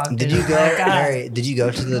 bullfrog. Did dude. you go, My God. Mary? Did you go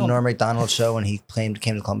to the Norm Macdonald show when he came to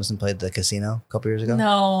Columbus and played the casino a couple years ago?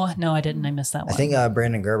 No, I didn't. I missed that one. I think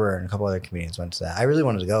Brandon Gerber and a couple other comedians went to that. I really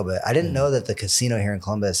wanted to go, but I didn't know that the casino here in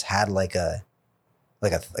Columbus had like a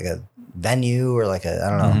venue or like a I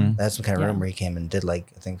don't know. Mhm. That's some kind of Yeah. room where he came and did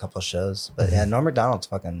like I think a couple of shows. But yeah, Norm Macdonald's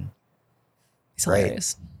fucking He's great.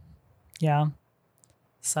 hilarious. Yeah.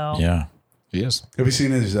 So Yeah. Yes. Have you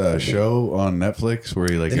seen his show on Netflix where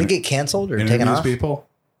he like didn't it get canceled or taken interviews off? people?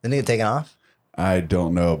 Didn't it get taken off? I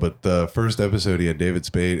don't know, but the first episode he had David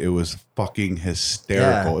Spade. It was fucking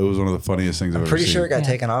hysterical. Yeah. It was one of the funniest things I've I'm ever pretty seen. sure it got Yeah.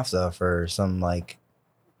 taken off though for some like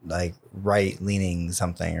right leaning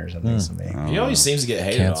something or something. something. He always seems to get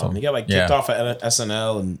hated Canceled. on. He got like Yeah. kicked off at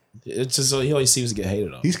SNL, and it's just he always seems to get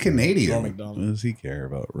hated on. He's Canadian. Norm What Macdonald. does he care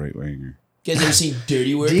about right winger? You guys ever seen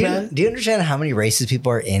Dirty Work, Do man? you understand how many racist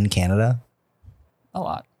people are in Canada? a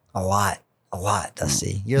lot. A lot. A lot,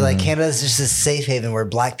 Dusty. You're like, Canada's just a safe haven where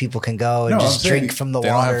black people can go and No, just I'm saying drink from the They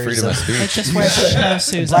don't have waters. freedom of They speech. just wear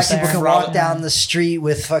snowsuits Black up people there. can walk down the street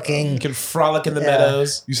with fucking. You can frolic in the Yeah.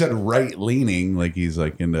 meadows. You said right leaning, like he's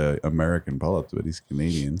like into American politics, but he's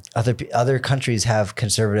Canadian. Other countries have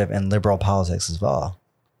conservative and liberal politics as well,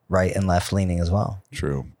 right and left leaning as well.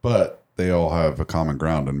 True, but they all have a common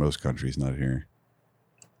ground in most countries, not here.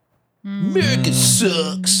 America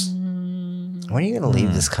sucks. When are you going to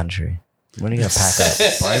leave this country? When are you going to pack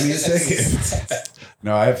up? Buy me a ticket.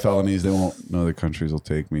 No, I have felonies. They won't. No other countries will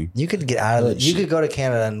take me. You could get out of it. You could go to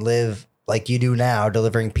Canada and live like you do now,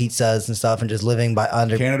 delivering pizzas and stuff, and just living by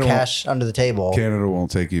under Canada cash under the table. Canada won't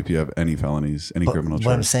take you if you have any felonies, any But criminal what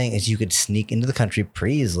I'm charges. saying is, you could sneak into the country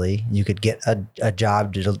pretty easily. You could get a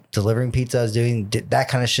job delivering pizzas, doing that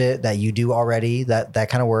kind of shit that you do already. That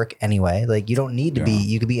kind of work anyway. Like you don't need to be.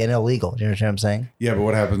 You could be an illegal. Do you understand what I'm saying? Yeah, but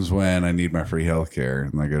what happens when I need my free health care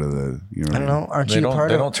and I go to the? You know, I don't know. Aren't They you don't. part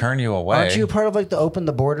They of? don't turn you away. Aren't you part of like the open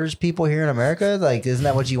the borders people here in America? Like, isn't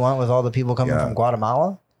that what you want with all the people coming Yeah. from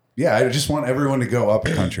Guatemala? Yeah, I just want everyone to go up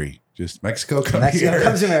a country. Just Mexico come Mexico here.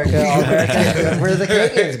 comes to America. All America. Where do the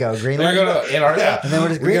Canadians go? They're Greenland. going to Antarctica. And then where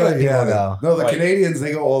does We gotta- Greenland people go? No, the Like- Canadians,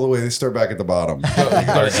 they go all the way. They start back at the bottom.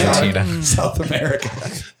 Argentina. South America.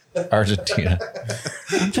 Argentina.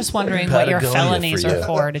 I'm just wondering what your Patagonia felonies for you. are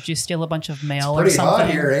for. Did you steal a bunch of mail or Pretty something?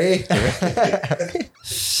 hot here, eh?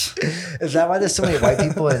 Is that why there's so many white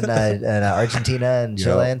people in Argentina and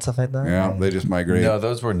Chile and stuff like that? Yeah, they just migrate. No,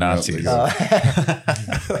 those were Nazis. No,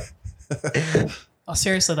 Oh,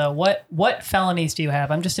 seriously though, what felonies do you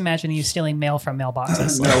have? I'm just imagining you stealing mail from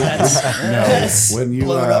mailboxes. No, when you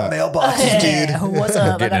Blowing up mailboxes, dude. Yeah, what's up? I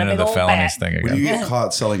got Getting a into big the old felonies bag. thing when you again. get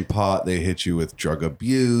caught selling pot, they hit you with drug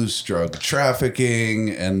abuse, drug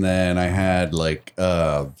trafficking, and then I had like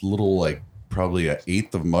a little like probably an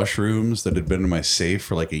eighth of mushrooms that had been in my safe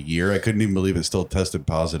for like a year. I couldn't even believe it still tested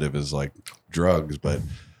positive as like drugs, but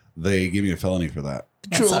they gave me a felony for that.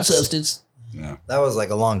 Controlled substance. Yeah, That was like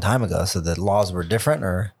a long time ago, so the laws were different,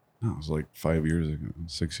 or no, it was like 5 years ago,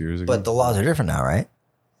 6 years ago. but the laws are different now, right?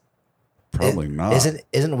 Probably not.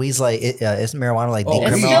 Isn't weed like isn't marijuana like Oh,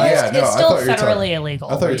 It's weed, still, decriminalized? yeah, no, it's I still thought you were federally talking- illegal.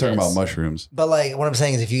 I thought you were Weed talking about is. mushrooms. But like what I'm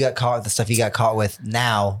saying is, if you got caught with the stuff you got caught with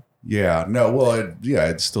now, Yeah, no, well,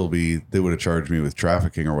 it'd still be, they would have charged me with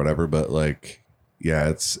trafficking or whatever, but like, yeah,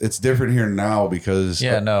 it's different here now because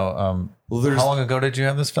Yeah, no. well, there's How long ago did you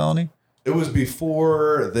have this felony? it was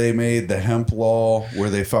before they made the hemp law where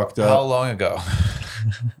they fucked up. How long ago?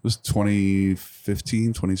 It was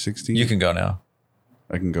 2015, 2016. You can go now.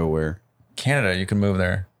 I can go where? Canada, you can move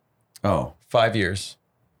there. Oh, 5 years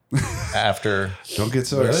after. don't get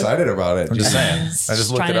so Really? excited about it. I'm just saying. I He's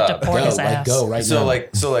just looked trying it to up. deport Go, his like, ass. go right now.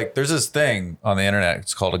 So there's this thing on the internet.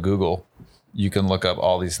 It's called a Google. You can look up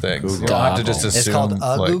all these things. Google. You don't have to just it's assume. called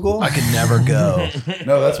like, Google. I could never go.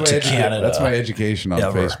 No, that's my Canada. That's my education on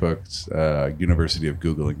Ever. Facebook's University of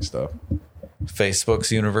Googling stuff.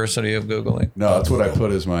 Facebook's University of Googling. No, that's what I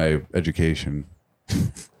put as my education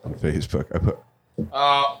on Facebook. I put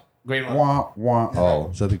Green one. wah wah. Oh,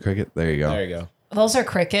 is that the cricket? There you go. There you go. Those are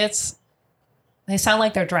crickets. They sound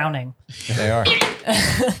like they're drowning. They are.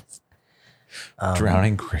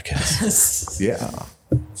 Drowning crickets. Yeah.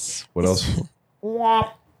 What else?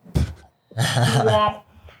 Womp. Womp.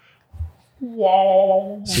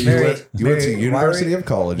 Womp. So Mary- you went to Mary, University of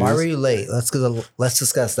Colleges. Why were you late? Let's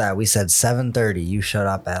discuss that. We said 7:30. You showed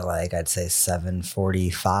up at like I'd say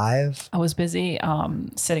 7:45. I was busy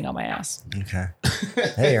sitting on my ass. Okay.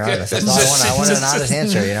 Hey, you're honest. That's all I want an honest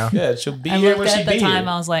answer, you know? Yeah, she'll be I here looked when she at the be time. here.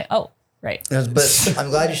 I was like, oh, right. But I'm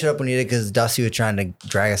glad you showed up when you did because Dusty was trying to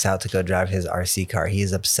drag us out to go drive his RC car. He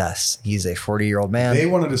is obsessed. He's a 40-year-old man. They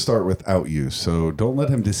wanted to start without you, so don't let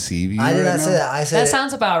him deceive you. I did right not say now. that. I said That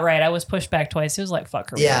sounds about right. I was pushed back twice. He was like,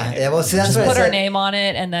 fuck her. Yeah, yeah. Well, see, that's Just what I put her said. name on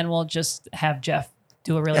it, and then we'll just have Jeff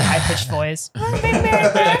do a really high pitched voice.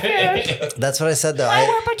 That's what I said though. I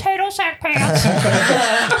wear potato sack pants.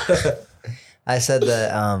 I said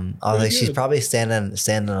that I was like, she's probably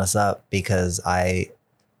standing us up because I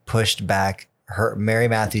pushed back her Mary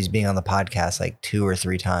Matthews being on the podcast like 2 or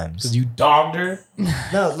 3 times. You dogged her.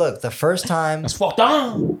 No, look, the first time That's fucked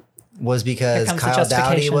on. was because Here comes the Kyle Dowdy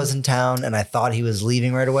justification. was in town and I thought he was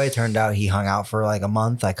leaving right away. Turned out he hung out for like a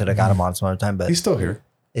month. I could have got him on some other time, but He's still here.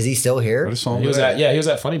 is he still I here? just saw him. He was today. at he was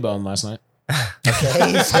at Funny Bone last night.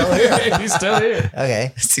 Okay, he's still here. He's still here.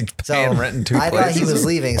 Okay. So Paying rent in 2 I thought he places. was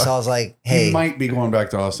leaving, so I was like, He hey, might be going back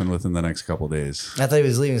to Austin within the next couple of days. I thought he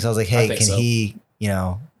was leaving, so I was like, hey, think can so. he,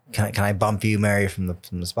 can I bump you, Mary, from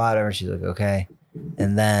the spot? And she's like, okay.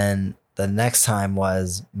 And then the next time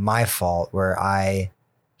was my fault where I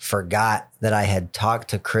forgot that I had talked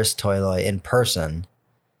to Chris Toyloy in person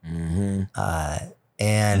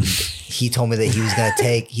And he told me that he was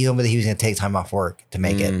gonna take time off work to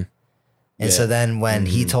make it. And so then when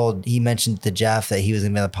he mentioned to Jeff that he was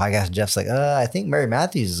gonna be on the podcast, and Jeff's like, I think Mary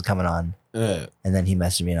Matthews is coming on. And then he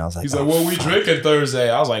messaged me and I was like, he's like, what are we drinking Thursday?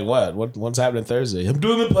 I was like, what's happening Thursday? I'm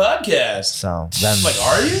doing the podcast. So then, I'm like,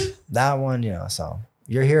 are you? That one, so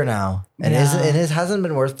you're here now. And it hasn't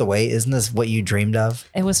been worth the wait. Isn't this what you dreamed of?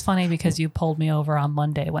 It was funny because you pulled me over on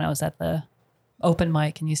Monday when I was at the open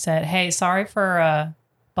mic and you said, hey, sorry for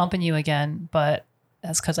bumping you again, but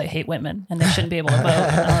that's because I hate women and they shouldn't be able to vote.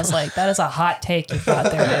 And I was like, that is a hot take you've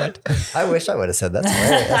got there, dude. I wish I would have said that's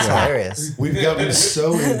hilarious. That's hilarious. We've gotten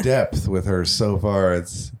so in depth with her so far.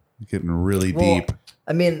 It's getting really deep.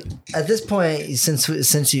 I mean, at this point,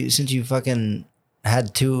 since you fucking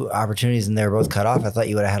had 2 opportunities and they were both cut off, I thought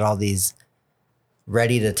you would have had all these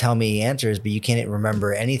ready to tell me answers, but you can't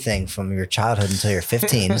remember anything from your childhood until you're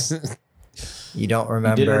 15. You don't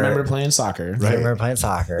remember. You didn't remember playing soccer. You didn't remember playing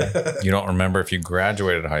soccer. You don't remember if you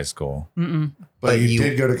graduated high school. But you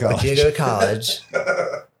did go to college. But you did go to college.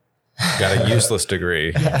 Got a useless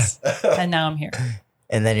degree. Yes. And now I'm here.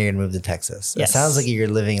 And then you're going to move to Texas. Yes. It sounds like you're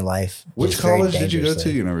living life. Which just very college did you go to?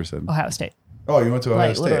 dangerously. You never said. Ohio State. Oh, you went to Ohio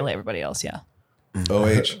Like State. literally everybody else, yeah.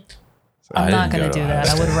 OH. I'm not didn't going to go do Ohio that.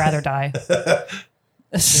 I would State. rather die.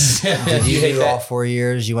 Did you hate do that? all 4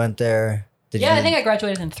 years? You went there? Did Yeah, you, I think I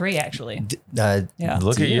graduated in 3 actually. yeah.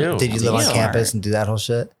 Look at you. Did you live on Damn. campus and do that whole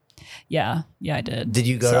shit? Yeah, I did. Did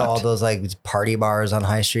you go to all those like party bars on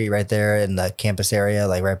High Street right there in the campus area,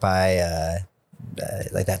 like right by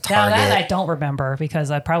like that Now Target? that I don't remember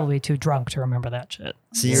because I'd probably be too drunk to remember that shit.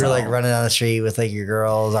 So you were like running down the street with like your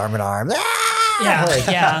girls arm in arm. Yeah, Like,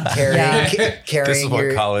 yeah. carrying This is what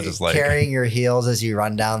your, college is like. Carrying your heels as you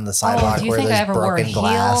run down the sidewalk Oh, do you where think I there's ever wore broken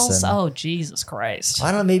glass. heels? And, Oh, Jesus Christ.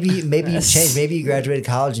 I don't know. Maybe you changed. Maybe you graduated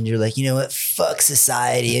college and you're like, you know what? Fuck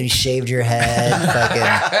society. And you shaved your head.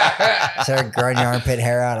 Fucking started growing your armpit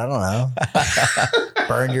hair out. I don't know.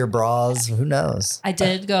 Burned your bras. Who knows? I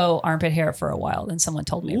did go armpit hair for a while, then someone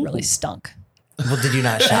told me it really stunk. Well, did you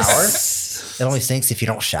not shower? It only stinks if you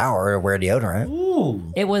don't shower or wear deodorant.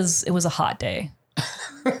 Ooh. It was a hot day.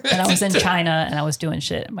 And I was in China and I was doing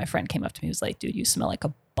shit. And my friend came up to me and was like, dude, you smell like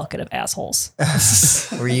a bucket of assholes.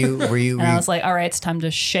 Were you And I was like, all right, it's time to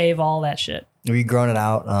shave all that shit. were you growing it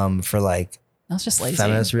out for like I was just lazy.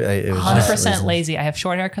 feminist? It was 100% lazy. I have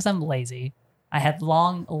short hair because I'm lazy. I had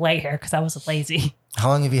long leg hair because I was lazy. How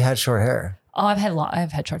long have you had short hair? Oh,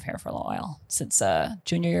 I've had short hair for a while since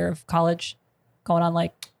junior year of college, going on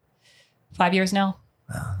like 5 years now.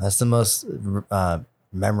 That's the most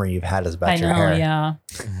memory you've had is about I your know, hair. yeah.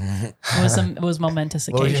 It was momentous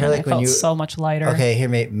What was your occasion. hair like I when felt you- so much lighter. Okay, here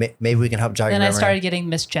maybe we can help jog your Then I memory. started getting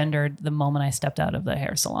misgendered the moment I stepped out of the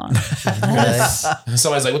hair salon. Really?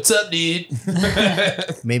 Somebody's like, "What's up, dude?"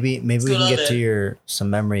 Maybe we going can on, get to some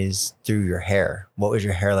memories through your hair. What was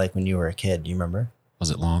your hair like when you were a kid? Do you remember?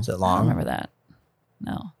 Was it long? Was it I don't long? remember that.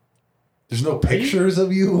 No. There's no pictures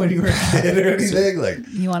of you when you were a kid or anything. Like,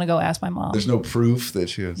 You want to go ask my mom? there's no proof that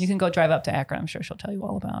she was. You can go drive up to Akron. I'm sure she'll tell you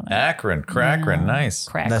all about it. Akron, Crackron, nice.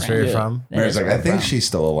 Crackron. That's where you're Yeah. from. That Mary's is like, where I I'm think from. she's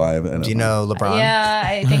still alive. Do you know LeBron? Yeah,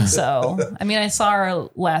 I think so. I mean, I saw her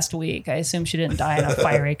last week. I assume she didn't die in a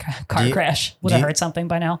fiery car you- crash. Would do have you- heard something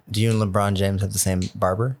by now. Do you and LeBron James have the same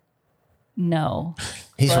barber? No.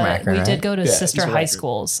 He's from But Akron, we right? did go to Yeah, sister he's from high Akron.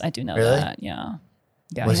 schools. I do know Really? that. Yeah.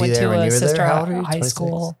 Yeah. Was he he went there to when a you were there? sister How old are you? high 26?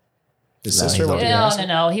 school. His No, sister he's went to older. high No, school?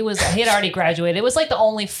 no. He had already graduated. It was like the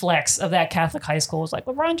only flex of that Catholic high school was like,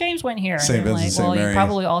 LeBron James went here. St. And I'm like, Vincent, St. well, Mary. you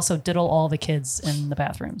probably also diddle all the kids in the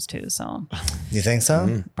bathrooms too. So You think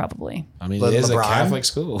so? probably. I mean, But it is LeBron? a Catholic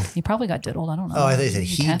school. He probably got diddled. I don't know. Oh, I thought you said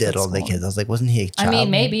he Catholic diddled the school. kids. I was like, wasn't he a child? I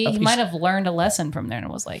mean, maybe Of he course. might have learned a lesson from there and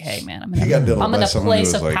was like, hey, man, I'm He got diddled in by a someone who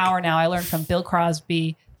place was of like- power now. I learned from Bill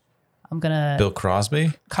Crosby. I'm going to Bill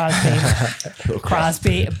Crosby?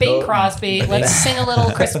 Crosby. Bing Crosby. Let's sing a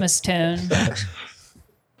little Christmas tune.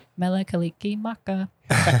 Melakaliki Maka.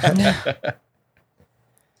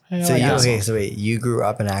 So yeah. so wait, you grew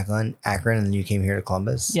up in Akron, and then you came here to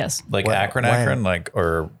Columbus. Yes. Like When- Akron, when? Akron? Like,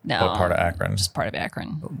 or No, what part of Akron? Just part of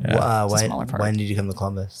Akron. Yeah. It's a smaller part. When did you come to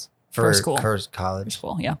Columbus For school. college?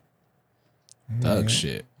 School. Yeah. Thug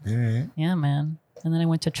shit. Yeah, man. And then I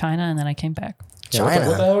went to China and then I came back. Yeah, what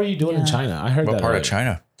the hell were you doing in Yeah. China? I heard What that. part of already.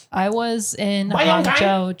 China? I was in Bayonkai?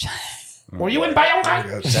 Hangzhou. Were you in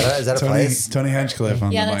Bayonkai? Is that a Tony, place? Tony Hinchcliffe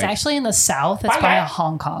on Yeah, the that's mic. actually in the south. It's Bye, by guy.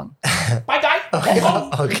 Hong Kong. Bye, guy.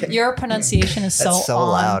 Okay. Your pronunciation is so, That's so on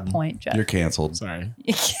loud. point, Jeff. You're canceled. Sorry.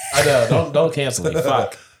 I know. Don't cancel me.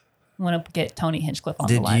 Fuck. I want to get Tony Hinchcliffe on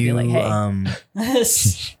the Did line. you Be like, hey.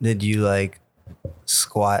 did you like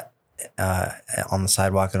squat on the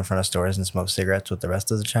sidewalk in front of stores and smoke cigarettes with the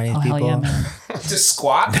rest of the Chinese Oh, people. hell yeah, man. Just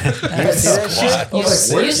squat. You see that shit?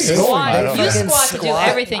 You, where's you he going? squat, They you fucking squat to do squat.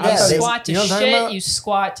 everything. Yeah, You they- squat to you know what I'm talking shit. about? You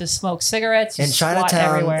squat to smoke cigarettes. You In squat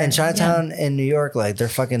Chinatown, everywhere. in New York, like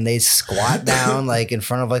they squat down like in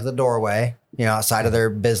front of like the doorway, outside of their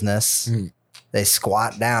business. They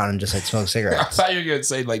squat down and just like smoke I cigarettes. thought you were gonna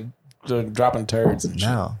say like dropping turds and shit.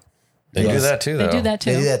 No, They do that too, though. They do that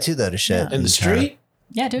too. they do that too, though. To shit In the street.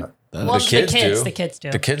 Yeah, dude. The Well, kids do. The kids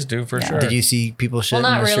do. The kids do for Yeah. sure. Did you see people shit? Well,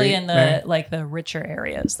 not in the really street, in the Mary? like the richer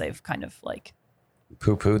areas. They've kind of like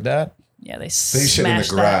poo-pooed that? they shit in the smashed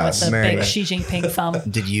that grass. with the Mary. big Xi Jinping thumb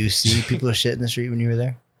Did you see people shit in the street when you were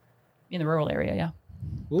there? in the rural area. Yeah.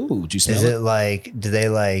 Ooh, did you smell Is it? it like? Do they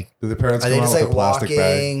like? Do the parents Are come they out just with like a plastic bag?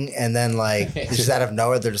 walking and then like just out of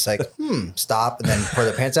nowhere they're just like stop and then pour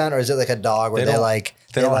their pants down, or is it like a dog where They they don't- like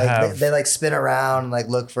they don't have- they like spin around and like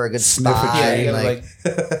look for a good Sniff a spot? chain, Yeah, and, you gotta, like,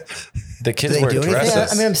 like The do kids they wear do anything?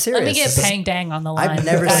 dresses. I mean, I'm serious. Let me get This is- Pang Dang on the line. I've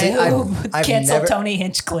never Guy seen- who I've cancel never- Tony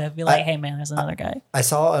Hinchcliffe. Be like, hey man, there's another guy. I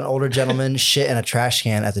saw an older gentleman shit in a trash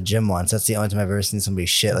can at the gym once. That's the only time I've ever seen somebody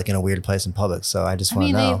shit like in a weird place in public. So I just I want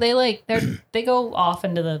mean, to know. they go off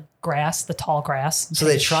into the grass, the tall grass. and So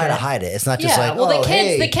they take a try to shit. hide it. It's not just Yeah, like, well, oh, the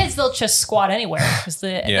hey. kids they'll just squat anywhere. 'Cause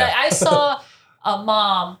Yeah. I saw a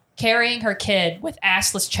mom carrying her kid with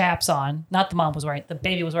assless chaps on. Not the mom was wearing, the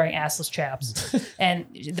baby was wearing assless chaps, and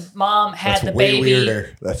the mom had That's the way baby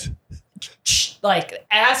weirder. That's like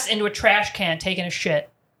ass into a trash can, taking a shit,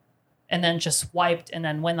 and then just wiped and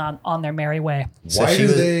then went on their merry way. So Why she do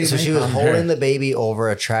was, they so she make was on holding her? the baby over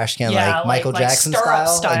a trash can, Yeah, like Michael like Jackson stirrup style,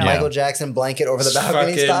 style. like Yeah. Michael Jackson blanket over the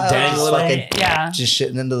balcony Fucking style, dangling just, it. fucking, Yeah, just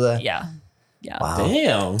shitting into the. yeah, yeah. Wow.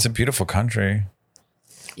 damn. It's a beautiful country.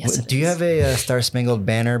 Yes, it Do you is. have a Star Spangled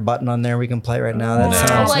Banner button on there we can play right now? That No.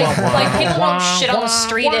 sounds like people don't shit on the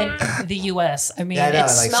street in the U.S. I mean, Yeah, I know, it like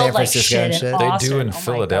smelled San like Francisco shit and in shit. They Austin. do in Oh my God.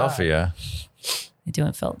 Philadelphia. They do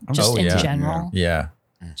in Philadelphia, just Oh, in yeah. general, Yeah.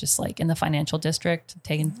 just like in the financial district,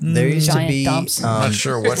 taking There used to giant be. dumps. I'm not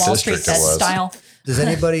sure what Wall Street district it was. style. Does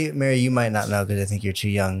anybody, Mary? You might not know because I think you're too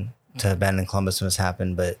young to have been in Columbus when this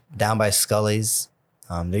happened. But down by Scully's,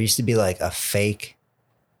 there used to be like a fake.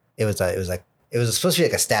 It was supposed to be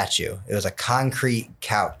like a statue. It was a concrete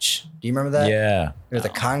couch. Do you remember that? Yeah. There was a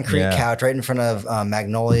concrete Yeah. couch right in front of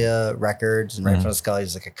Magnolia Records and right in Mhm. front of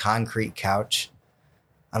Scully's, like a concrete couch.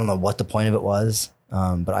 I don't know what the point of it was,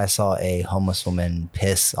 but I saw a homeless woman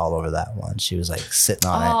piss all over that one. She was like sitting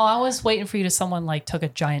Oh, on it. I was waiting for you to someone like took a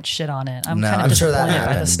giant shit on it. I'm No, kind of I'm sure disappointed that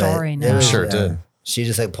by happened. the story but now. was, Sure did. She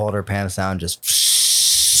just like pulled her pants down, just.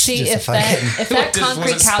 See, just a if that fucking- if that Just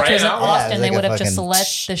concrete was it couch spraying was in out? Yeah, it Austin, was they like would a have just fucking- let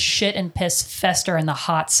the shit and piss fester in the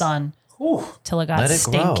hot sun till it got Let it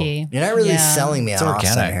grow. stinky. You're not really Yeah. selling me It's on Austin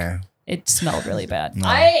organic. here. It smelled really bad. No.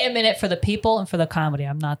 I am in it for the people and for the comedy.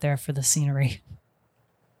 I'm not there for the scenery,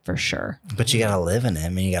 for sure. But you gotta live in it. I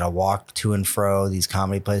mean, you gotta walk to and fro these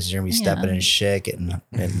comedy places. You're gonna be stepping Yeah. in shit, getting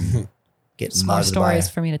It's more mugged stories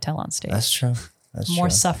by. for me to tell on stage. That's true. That's The more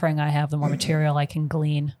true. suffering I have, the more material I can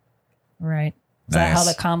glean. Right? Is that how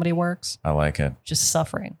Nice. the comedy works? I like it. Just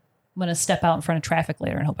suffering. I'm gonna step out in front of traffic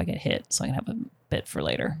later and hope I get hit, so I can have a bit for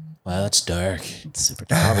later. Wow, that's dark. It's super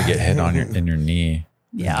dark. Probably get hit on in your knee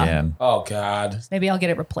Yeah. again. Oh God. Maybe I'll get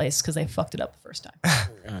it replaced because they fucked it up the first time.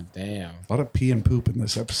 God damn. a lot of pee and poop in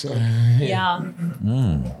this episode. Yeah.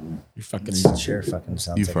 You fucking. Chair fucking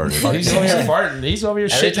sounds You like farted. Oh, he's over here farting. He's over here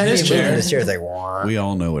Every shitting time in you his move in chair. this chair, it's like. "Wah." We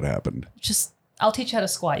all know what happened. Just I'll teach you how to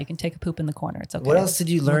squat. You can take a poop in the corner. It's okay. What else did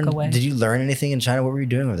you Look learn? away. Did you learn anything in China? What were you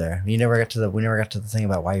doing over there? We never got to the thing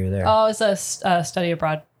about why you were there. Oh, I was a study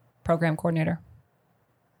abroad program coordinator.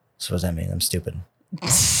 So what does that mean? I'm stupid.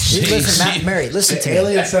 She- Listen, she- Mary, listen The to me.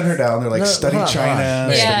 aliens sent her down. They're like, No, study hold on, hold on. China.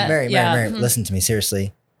 Mary, Yeah, Mary, yeah. Mary, Mhm. listen to me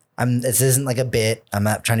seriously. This isn't like a bit. I'm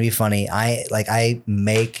not trying to be funny. I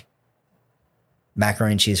make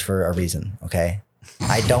macaroni and cheese for a reason. Okay.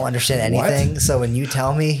 I don't understand What? anything. So when you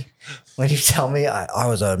tell me I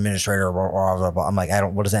was an administrator, blah, blah, blah, blah, I'm like,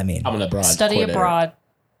 what does that mean? I'm an abroad. Study coordinator. abroad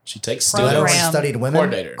She takes So I don't students. program. studied women.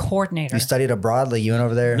 Coordinator. coordinator. You studied abroad, like you went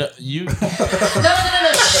over there. No, you. No.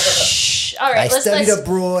 Shh. All I right, studied let's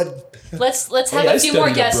abroad. let's have Yeah, I a few more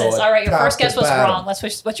studied guesses. abroad. All right, your Top first guess to was bottom. wrong.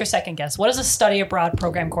 What's your second guess? What is a study abroad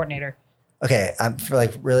program coordinator? Okay, I'm for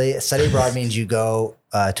like really study abroad means you go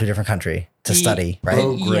to a different country to study, right?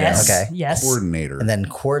 Program. Yes. Okay. Yes. Coordinator. And then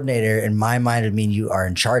coordinator in my mind would mean you are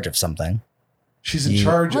in charge of something. She's in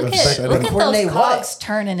charge of Look setting. at those Coordinate what? cogs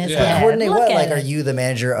turning his Yeah. head. Coordinate Look what? at Like, are it. you the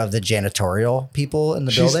manager of the janitorial people in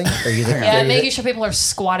the She's- building? Are you the Yeah, making sure people are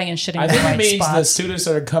squatting and shitting I in the think it right means the spots. students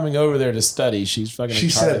that are coming over there to study. She's fucking. She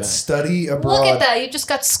in charge of said, that. "Study abroad." Look at that. You just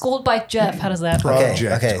got schooled by Jeff. How does that Project.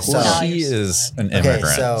 work? Okay, so No, She you're is an okay,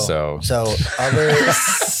 immigrant, so other.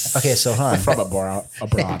 Okay, so From abroad.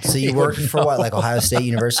 So you worked for what, like Ohio State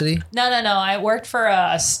University, No. I worked for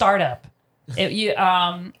a startup.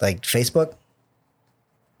 like Facebook?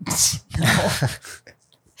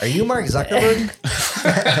 Are you Mark Zuckerberg?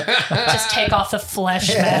 Just take off the flesh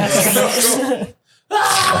mask.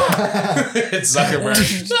 It's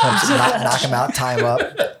Zuckerberg. knock him out, tie him up,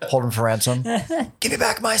 hold him for ransom. Give me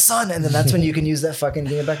back my son, and then that's when you can use that fucking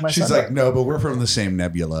 "give me back my She's son." like, "No, but we're from the same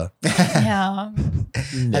nebula." Yeah.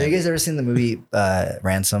 Have you guys ever seen the movie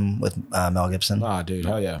Ransom with Mel Gibson? Ah, dude,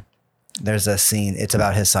 hell yeah. There's a scene. It's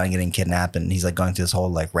about his son getting kidnapped, and he's like going through this whole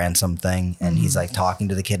like ransom thing, and he's like talking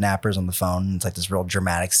to the kidnappers on the phone. It's like this real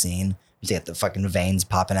dramatic scene. You get the fucking veins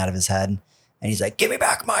popping out of his head, and he's like, "Give me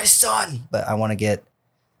back my son!" But I want to get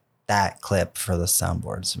that clip for the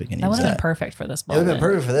soundboard so we can That use would have been that. perfect for this It would have moment. been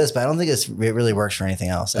perfect for this, but I don't think it really works for anything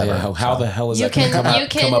else. Yeah, Ever. how the hell is You that going can- to you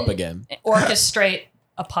come can- up again? Orchestrate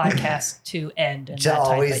a podcast to end and To that type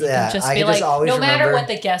always- of thing. You yeah, can just I be can like, just always no matter remember- what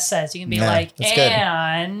the guest says, you can be Yeah, like, that's good.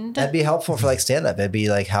 and That'd be helpful for like stand up. It'd be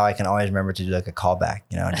like how I can always remember to do like a callback,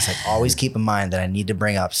 you know, and just like always keep in mind that I need to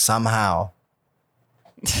bring up somehow.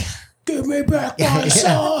 Give me back my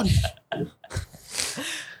son.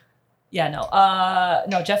 yeah,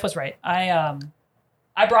 no, Jeff was right.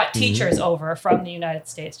 I brought teachers over from the United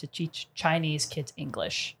States to teach Chinese kids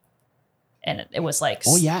English. And it was like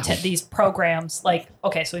Oh, yeah. these programs, like,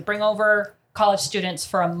 okay, so we bring over college students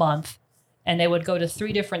for a month and they would go to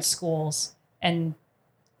 3 different schools, and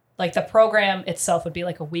like the program itself would be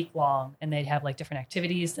like a week long, and they'd have like different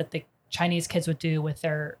activities that the Chinese kids would do with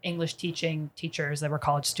their English teaching teachers that were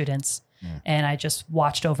college students. And I just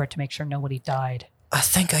watched over to make sure nobody died. I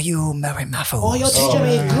think of you, Mary Maffo. Oh, you're teaching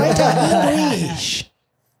me greater English.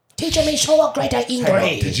 Teaching me so greater Hang on,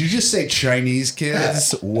 English. did you just say Chinese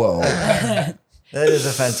kids? Whoa. That is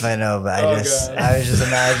offensive, I know, but Oh, I God. was just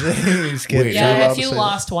imagining these kids. Wait, Yeah, you're allowed if to you say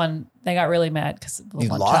lost one, they got really mad because You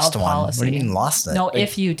lost one. What do you mean lost it? No,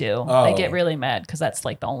 if you do, Oh. they get really mad because that's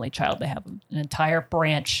like the only child they have. An entire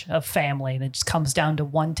branch of family that just comes down to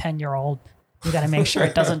one 10-year-old. You got to make sure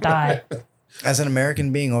it doesn't die. As an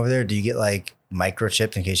American being over there, do you get like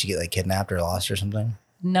microchipped in case you get like kidnapped or lost or something?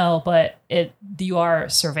 No, but you are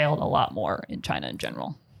surveilled a lot more in China in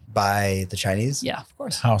general. By the Chinese? Yeah, of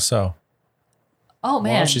course. How so? Oh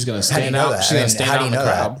man, Well, she's going to How do you stand know out. that? She's I going mean, to stand how do out you in the know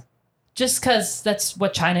that? crowd. just because that's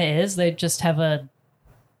what China is. They just have a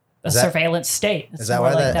Is that- surveillance state. It's Is that more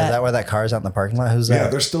why like that, is that why that car's out in the parking lot? Who's Yeah,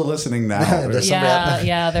 that? they're still listening now. There's somebody out Yeah, there.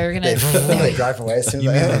 yeah, they're They, gonna they drive away as soon as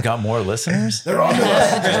You mean they they've got more listeners? They're on to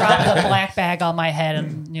us. drop the black bag on my head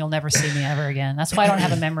and you'll never see me ever again. That's why I don't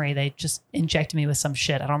have a memory. They just injected me with some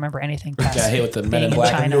shit. I don't remember anything. past Got hit with the Men being in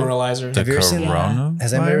Black China. neuralizer. Have you ever seen Corona?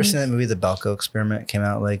 Has anybody ever seen that movie, The Belko Experiment? Came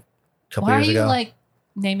out like a couple Why are years you ago. like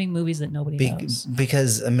naming movies that nobody knows?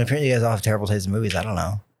 Because apparently you guys all have terrible taste in movies. I don't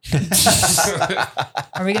know.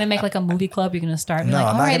 Are we gonna make like a movie club? You're gonna start? No, like, I'm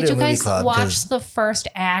all not right, gonna did do you a movie guys club, watch 'cause- the first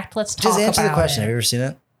act? Let's talk Just answer the about question. it. Have you ever seen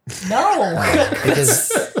it? No. Because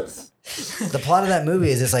the plot of that movie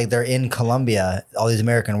is it's like they're in Colombia. All these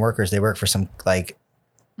American workers, they work for some like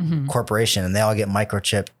corporation, and they all get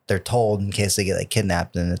microchipped. They're told in case they get like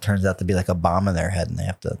kidnapped, and it turns out to be like a bomb in their head, and they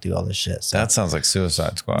have to do all this shit. So That sounds like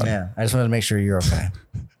Suicide Squad. yeah, I just wanted to make sure you're okay.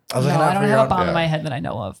 I was No, looking out I don't for have your a bomb yeah. in my head that I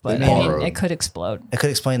know of, but They I mean, borrowed. it could explode. It could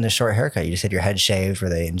explain the short haircut. You just had your head shaved, where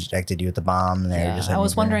they injected you with the bomb, and they Yeah, just. I had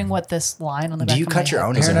was you- wondering what this line on the Do back you of cut my your head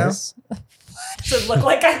own hair now? was. Does it look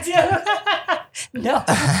like I do? No.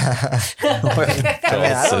 I mean,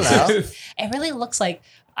 I don't know. It really looks like,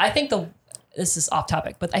 I think this is off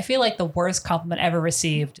topic, but I feel like the worst compliment I ever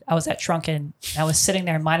received. I was at Shrunken. I was sitting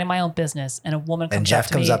there minding my own business, and a woman comes Jeff up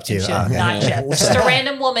to comes me. up to you. and she- Oh, okay. Not Jeff, just a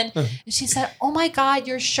random woman. And she said, "Oh my God,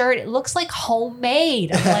 your shirt, it looks like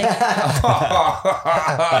homemade." I'm like,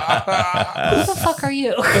 who the fuck are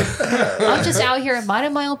you? I'm just out here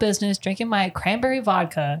minding my own business, drinking my cranberry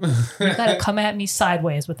vodka. You gotta come at me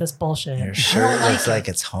sideways with this bullshit. Your I don't shirt looks it. like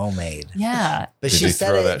it's homemade. Yeah. But Did she you said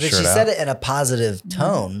throw it. that But she shirt said out? it in a positive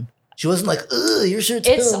tone. She wasn't like, "Ugh, your shirt's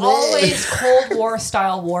It's homemade." always Cold War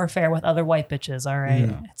style warfare with other white bitches. All right,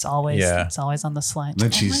 it's always Yeah. it's always on the slide. Then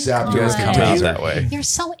she my zapped You guys God. come Would out you- that way. You're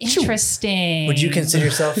so interesting. Would you consider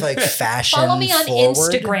yourself like fashion? follow me on forward?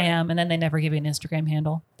 Instagram? And then they never give you an Instagram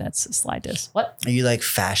handle. That's a slide disc. What? Are you like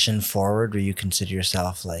fashion forward? Or you consider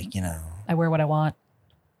yourself like, you know? I wear what I want.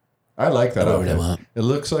 I like that Whatever they outfit. want. It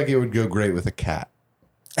looks like it would go great with a cat.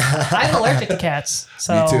 I'm allergic to cats,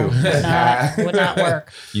 so Me too. would not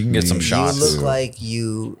work. You can get some You shots. You look like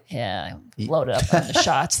you. Yeah, I loaded up on the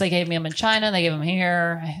shots. They gave me them in China. They gave them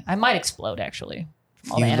here. I might explode actually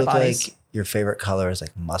from all You the look antibodies. like your favorite color is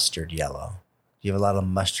like mustard yellow. You have a lot of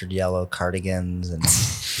mustard yellow cardigans and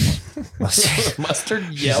mustard. Mustard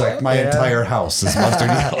She's yellow. like, my entire house is mustard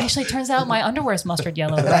yellow. Actually, turns out my underwear is mustard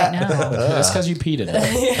yellow right now, That's because you peed in it.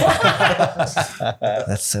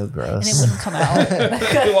 That's so and it gross. wouldn't come out.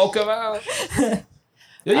 It won't come out.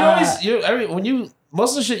 You always,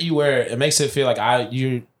 most of the shit you wear, it makes it feel like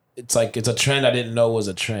it's like it's a trend I didn't know was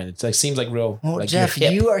a trend. It's like seems like real. Well, like Jeff,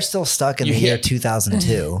 you're hip. you are still stuck in You're the year hip.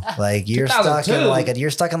 2002. Like you're stuck in 2002?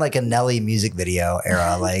 you're stuck in like a Nelly music video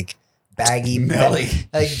era. Like baggy Nelly.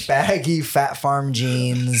 like baggy Fat Farm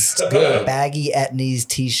jeans, good. baggy Etnies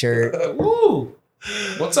t-shirt. Woo!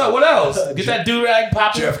 What's up? What else? Get that do rag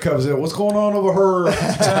popping. Jeff comes in. What's going on over here?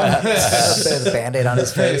 There's a Band-Aid on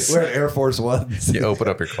his face. Wearing Air Force Ones. You open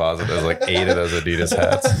up your closet. There's like 8 of those Adidas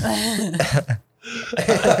hats.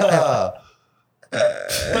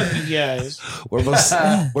 Guys. Where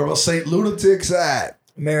my Saint Lunatics at?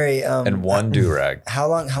 Mary, And one do-rag. how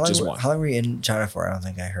long Just one. were you in China for? I don't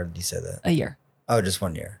think I heard you say that. A year. Oh, just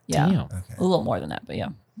 1 year. Yeah, Damn. Okay. a little more than that, but yeah.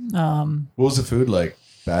 What was the food like?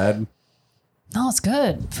 Bad? No, it's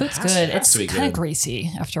good. Food's Has- good. has It's to be kind of good. greasy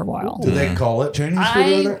after a while. Do they call it Chinese food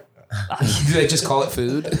over there? Do they just call it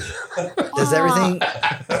food? Does everything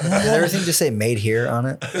just say made here on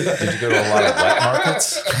it? Did you go to a lot of wet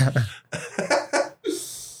markets?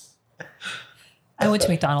 I went to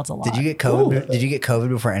McDonald's a lot. Did you get COVID? Did you get COVID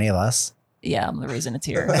before any of us? Yeah, I'm the reason it's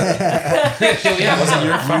here. Yeah, was it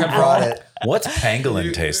your fucking Brought fault? it. What's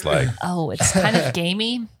pangolin taste like? Oh, it's kind of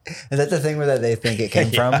gamey. Is that the thing where that they think it came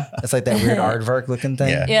from? It's like that weird aardvark looking thing.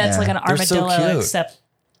 Yeah. Yeah, it's like an They're so armadillo cute. except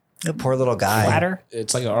The poor little guy. flatter.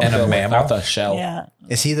 It's like an And a armadillo mammal? without the shell. Yeah.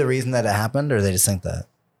 Is he the reason that it happened, or they just think that?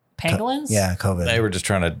 Pangolins? Yeah, COVID. They were just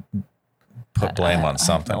trying to put blame I on have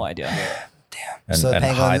something no idea. and, So and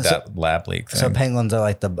hide pangolins- that lab leak thing. So penguins are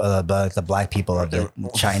like the black people of the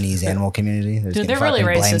Chinese animal community. Dude, they're really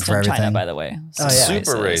racist in China, by the way. Oh, yeah.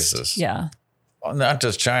 Super racist. Yeah. Well, not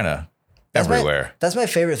just China. That's everywhere. That's my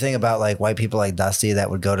favorite thing about like white people like Dusty that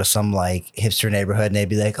would go to some like hipster neighborhood and they'd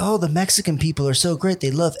be like, "Oh, the Mexican people are so great.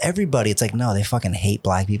 They love everybody." It's like, no, they fucking hate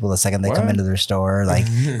black people the second they come into their store. Like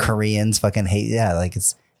Koreans fucking hate. Yeah, like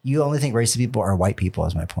it's you only think racist people are white people.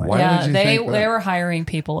 Is my point. Why yeah, would you they think that? they were hiring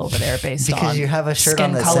people over there based on Because you have a shirt skin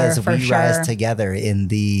on that color, says for "We sure. rise together" in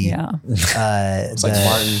the Yeah. It's like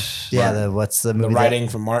Martin. Yeah, the what's the The movie? writing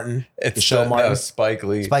from Martin. It's the show Martin. Spike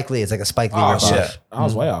Lee. Spike Lee. It's like a Spike Lee Oh ripoff. shit! I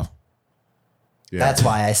was way off. Yeah. That's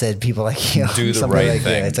why I said people like you. Do the somebody right like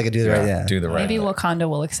thing. You. It's like a do the right. Yeah. Do the right Maybe thing. Wakanda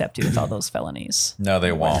will accept you with all those felonies. No,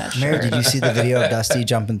 they won't. Mary, did you see the video of Dusty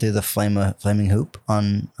jumping through the flaming hoop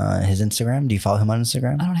on his Instagram? Do you follow him on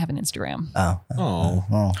Instagram? I don't have an Instagram. Oh, Oh,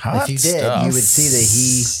 well, Hot if you did, stuff. you would see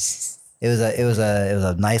that it was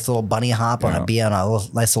a nice little bunny hop on a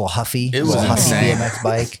nice little huffy. It was little huffy insane. BMX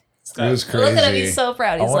bike. It was Look at him, crazy. he's so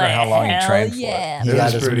proud. I He's wonder like, how long he hell trained for it. yeah. He It got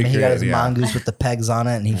was his pretty he got good, his yeah. mongoose with the pegs on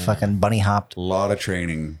it, and he fucking bunny hopped. A lot of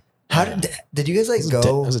training. How did you guys like It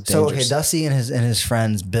go? was So okay, dangerous. Dusty and his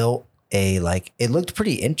friends built a like it looked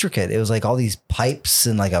pretty intricate. It was like all these pipes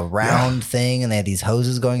and like a round thing, and they had these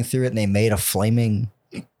hoses going through it, and they made a flaming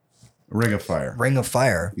Ring of Fire. ring of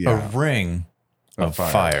fire. Yeah. A ring of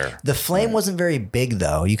fire. The flame wasn't very big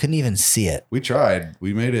though. You couldn't even see it. We tried.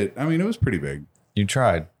 We made it. I mean, it was pretty big. You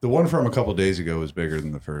tried. The one from a couple days ago was bigger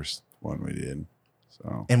than the first one we did.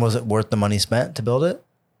 So, And was it worth the money spent to build it?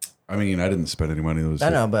 I mean, I didn't spend any money. It was I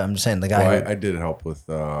know, but I'm just saying the guy. Well, I did help with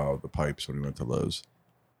the pipes when we went to Lowe's.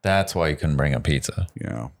 That's why you couldn't bring a pizza.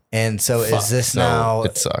 Yeah. and so Fuck. is this So now?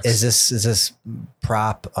 it sucks. Is this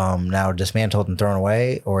prop now dismantled and thrown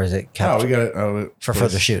away, or is it Oh, kept we got it for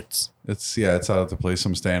further shoots? It's out at the place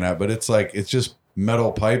I'm staying at, but it's just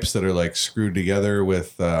metal pipes that are like screwed together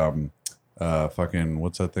with fucking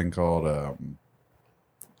what's that thing called?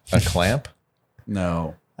 A clamp?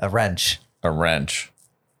 No. A wrench. A wrench.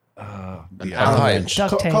 Yeah, Allen pipe. wrench.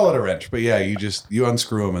 Duct tape. call it a wrench, but yeah, you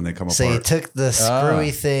unscrew them and they come So you apart. took the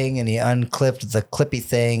screwy thing and you unclipped the clippy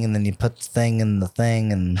thing, and then you put the thing in the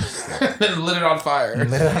thing and Then lit it on fire.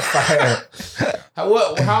 lit it on fire.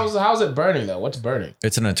 How's it burning though? What's burning?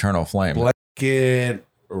 It's an eternal flame. Blanket,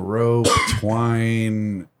 rope,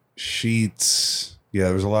 twine, sheets. Yeah,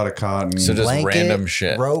 there was a lot of cotton. So just Blanket, random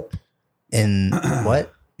shit. rope, and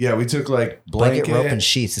what? Yeah, we took like Blanket, rope, and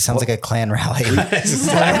sheets. It sounds like a clan rally. That's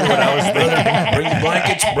exactly what I was thinking. Bring the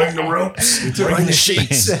blankets, bring the ropes, bring the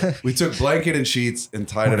sheets. We took blanket and sheets and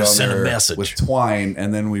tied We're it gonna on send a there message. with twine,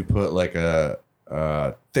 and then we put like a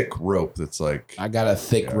thick rope that's like I got a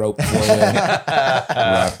thick rope for you.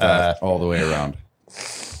 wrapped that all the way around.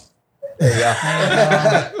 There you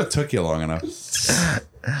go. It took you long enough.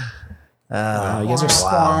 Wow, you guys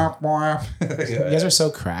are you guys are so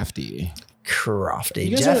crafty. Crafty.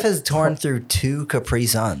 You guys Jeff are- has torn through 2 Capri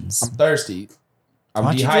Suns. I'm thirsty. I'm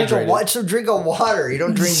Why don't dehydrated. you drink a water? You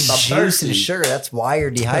don't drink I'm juice thirsty. and sugar. That's why you're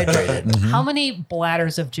dehydrated. How many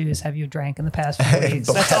bladders of juice have you drank in the past few weeks?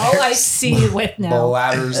 That's all I see with now.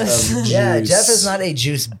 Bladders of juice. Yeah, Jeff is not a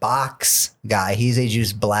juice box guy. He's a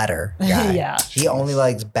juice bladder guy. Yeah. He only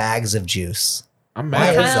likes bags of juice. I'm They Why mad.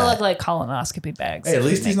 is kind of that? look like colonoscopy bags. Hey, at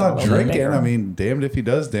least he's not Make them a little drinking. bigger. I mean, damned if he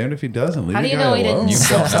does, damned if he doesn't. Leave How do the you guy know he alone. didn't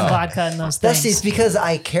sip some vodka in those That's things? it's because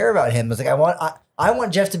I care about him. It's like I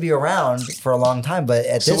want Jeff to be around for a long time, but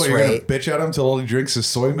at So this what, you're gonna rate, bitch at him till all he drinks is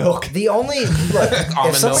soy milk? the only look, if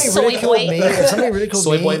Almond somebody milk. Soy ridiculed boy. me, if somebody ridiculed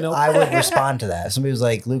Soy boy me, milk. I would respond to that. If somebody was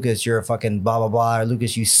like, "Lucas, you're a fucking blah blah blah," or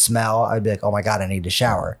 "Lucas, you smell," I'd be like, "Oh my god, I need to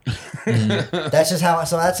shower." That's just how.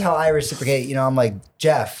 So that's how I reciprocate. You know, I'm like,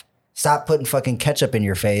 Jeff, stop putting fucking ketchup in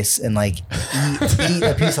your face and like eat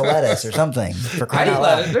a piece of lettuce or something. For I crying eat out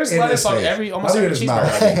loud. lettuce. There's In lettuce his on face. almost I'll do every it in his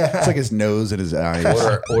cheeseburger. mouth. It's like his nose and his eyes.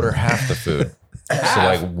 Order half the food. So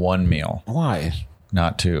like one meal, Why?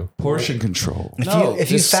 not 2. Portion control.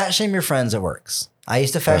 If you fat shame your friends, it works. I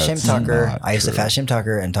used to fat shame That's Tucker. not I used to true. fat shame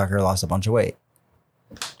Tucker, and Tucker lost a bunch of weight.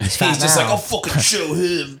 He's fat He's just now. like, I'll fucking show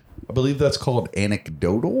him. I believe that's called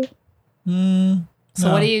anecdotal. So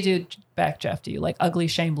what do you do back, Jeff? Do you like ugly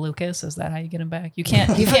shame Lucas? Is that how you get him back? You can't.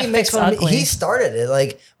 He You fucking can't makes fix fun of me. ugly. He started it.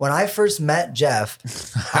 Like when I first met Jeff,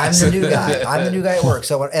 I'm the new guy. I'm the new guy at work.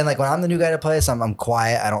 So when I'm the new guy at a place, I'm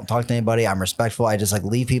quiet. I don't talk to anybody. I'm respectful. I just like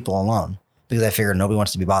leave people alone because I figure nobody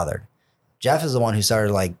wants to be bothered. Jeff is the one who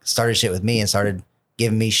started shit with me and started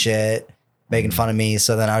giving me shit, making fun of me.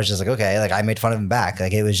 So then I was just like, okay, like I made fun of him back.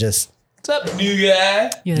 Like it was just What's up, new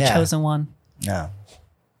guy? You're the Yeah. chosen one. no.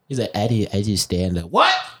 He's like, I do stand up.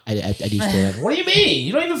 What? I do stand up. What do you mean?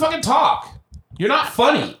 You don't even fucking talk. You're not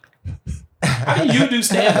funny. How do you do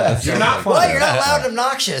stand up? You're not funny. What? You're not loud and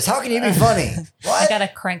obnoxious. How can you be funny? I What? gotta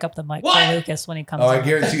crank up the mic What? for Lucas when he comes. Oh, I on.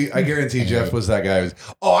 guarantee Jeff was that guy who's,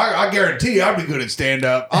 I guarantee I'd be good at stand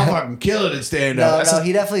up. I'll fucking kill it at stand up. No,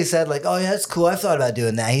 he definitely said like, "Oh yeah, that's cool. I thought about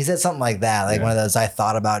doing that." He said something like that, like one of those. I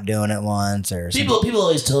thought about doing it once, or something. People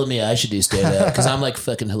always told me I should do stand up because I'm like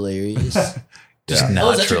fucking hilarious. Just Oh,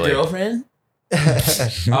 is that your naturally. girlfriend?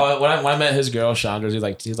 Oh, when I met his girl Chandra, he's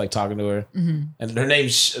like talking to her, and her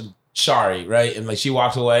name's Shari, right? And like she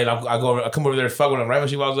walks away, and I come over there to fuck with him. Right when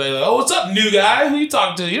she walks away, like, oh, what's up, new guy? Who you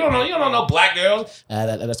talking to? You don't know black girls.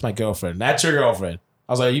 That's my girlfriend. That's your girlfriend.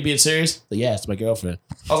 I was like, are you being serious? Like, yeah, it's my girlfriend.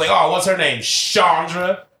 I was like, oh, what's her name?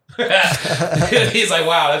 Chandra. He's like,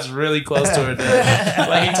 wow, that's really close to her. Dude.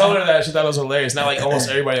 Like he told her that, she thought it was hilarious. Now like almost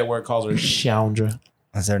everybody at work calls her Chandra.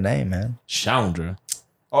 That's their name, man. Chandra.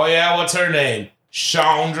 Oh yeah, what's her name?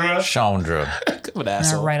 Chandra. Chandra. Good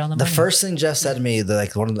asshole. Right on the The money. first thing Jeff said to me,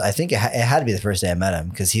 I think it had to be the first day I met him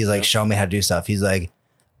because he's like showing me how to do stuff. He's like,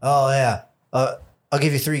 "Oh yeah, I'll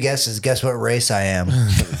give you 3 guesses. Guess what race I am."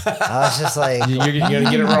 I was just like, You're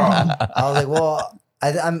gonna get it wrong. I was like, well,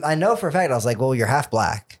 I know for a fact. I was like, well, you're half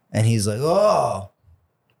black, and he's like, oh,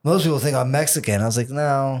 most people think I'm Mexican. I was like,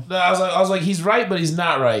 no. No, I was like, he's right, but he's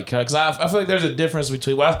not right. Because I feel like there's a difference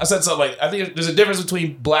between. Well, I said something like, I think there's a difference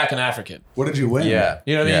between black and African. What did you win? Yeah.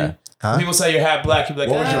 You know what I mean? Huh? When people say you're half black, you'd be like,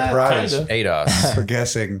 What was your prize? kinda. ADOS. For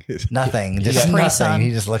guessing. Nothing. Just Capri nothing. Sun. He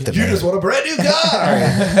just looked at You me. just want a brand new car.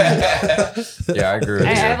 Yeah, I agree with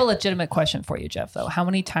I you. have a legitimate question for you, Jeff. Though, how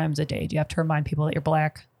many times a day do you have to remind people that you're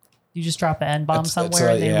black? You just drop an N bomb somewhere,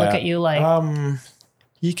 and they look at you like,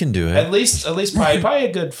 You can do at it. least probably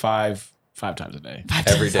a good five times a day.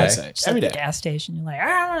 Every day. I'd say. just Every at the day. gas station. You're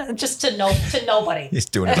like, just to nobody. He's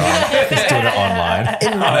doing it online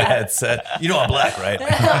on a headset. You know I'm black, right?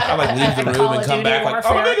 I like leave the room Call and of come Duty back like,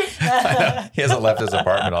 Warfare. oh, He hasn't left his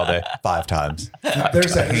apartment all day 5 times.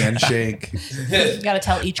 There's a handshake. You got to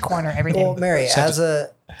tell each corner everything. Well, Mary, as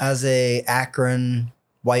a Akron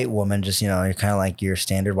white woman, just you're kind of like your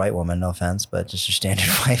standard white woman. No offense, but just your standard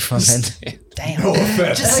white woman. Damn. No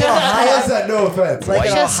offense. Just like Ohio. How's that no offense? Like White-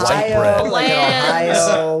 an Just Ohio, white like an bread.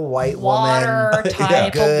 Ohio white Water woman, type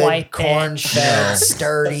of good, white corn-fed, bitch.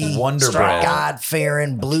 sturdy, Wonder bread.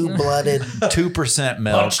 God-fearing, blue-blooded. 2%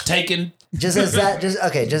 milk. lunch taken. Just as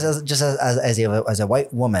a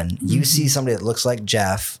white woman, you see somebody that looks like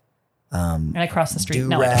Jeff, And I cross the street. Do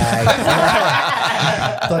No, I don't.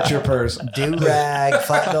 rag, Touch your purse. do rag,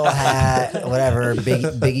 flat bill hat, whatever,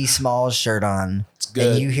 Biggie Smalls shirt on.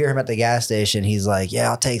 good. And you hear him at the gas station. He's like, "Yeah,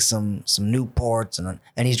 I'll take some Newports,"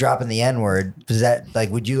 and he's dropping the N word. Is that like?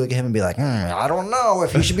 Would you look at him and be like, "I don't know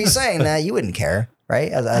if he should be saying that"? You wouldn't care,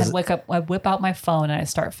 right? I whip out my phone and I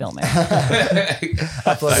start filming.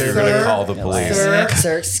 I thought you were gonna call the police.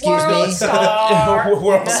 Sir, excuse World me. star.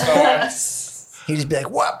 World star. He'd just be like,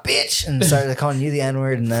 "What, bitch?" and start calling you the N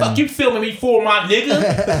word, and then Fuck you filming me for my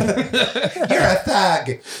nigga. You're a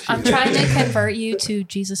thug. I'm trying to convert you to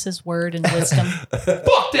Jesus's word and wisdom.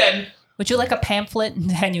 Fuck that. Would you like a pamphlet?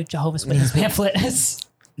 And hand you Jehovah's Witness pamphlet.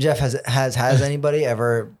 Jeff, has anybody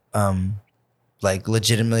ever like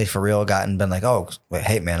legitimately for real been like, "Oh, wait,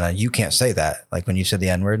 hey man, you can't say that," like when you said the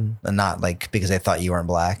N word, and not like because they thought you weren't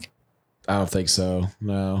black? I don't think so.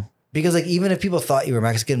 No. Because like even if people thought you were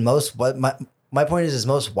Mexican, my point is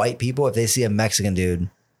most white people, if they see a Mexican dude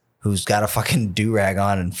who's got a fucking do-rag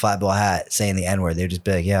on and flat bill hat saying the N-word, they'd just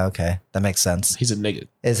be like, "Yeah, okay, that makes sense." He's a nigga.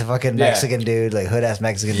 It's a fucking Yeah. Mexican dude, like hood-ass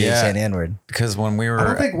Mexican dude Yeah. saying the N-word. Because when we I were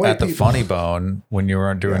don't think white at the people- Funny Bone, when you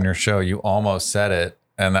were doing your show, you almost said it.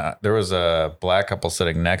 And there was a black couple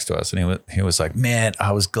sitting next to us, and he was like, "Man,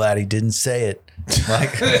 I was glad he didn't say it."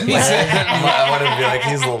 Like, I want to be like,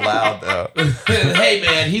 he's loud though. Hey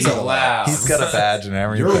man, he's allowed. He's got a badge and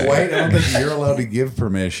everything. You're white. I don't think you're allowed to give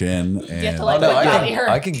permission. You have And to like No, whip I out can, your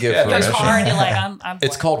I can give Yeah, your there's permission. car and you're like, I'm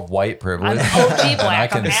It's black. called white privilege. I'm OG and I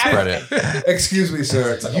black. can I'm spread African. it. excuse me,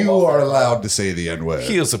 sir. You are allowed to say the N word.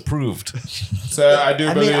 He is approved. So I do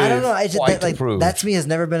I believe. mean, I don't know. I just White like approved. that to me has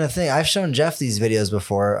never been a thing. I've shown Jeff these videos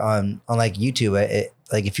before on like YouTube.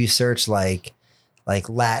 Like if you search like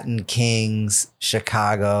Latin Kings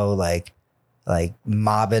Chicago, like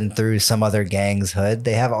mobbing through some other gang's hood,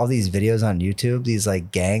 they have all these videos on YouTube. These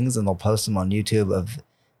like gangs, and they'll post them on YouTube of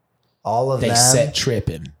all of They them. set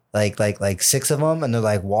tripping. Like 6 of them, and they're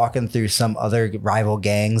like walking through some other rival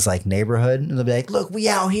gangs like neighborhood, and they'll be like, "Look, we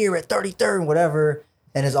out here at 33rd and whatever."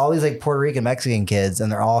 And it's all these like Puerto Rican Mexican kids,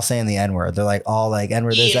 and they're all saying the N word. They're like all like N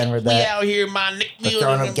word this, N word We that. out here, my nigga. They're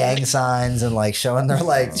throwing up gang signs and like showing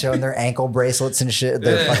their ankle bracelets and shit,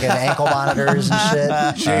 their fucking ankle monitors and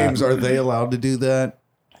shit. James, are they allowed to do that?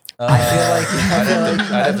 I feel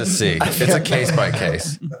like I'd have to see. It's a case by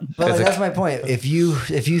case. But like, that's my point. If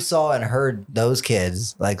you saw and heard those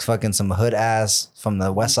kids, like fucking some hood ass from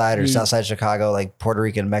the west side or south side of Chicago, like Puerto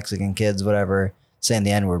Rican, Mexican kids, whatever, saying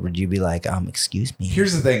the N-word, would you be like, excuse me?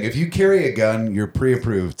 Here's the thing: if you carry a gun, you're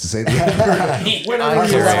pre-approved to say the N word. Oh,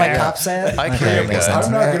 is carry that a why gun. cops say it? I carry a makes gun. sense.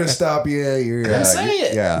 I'm not going to stop you. You're Say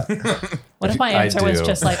it. Yeah. What if my I answer was do.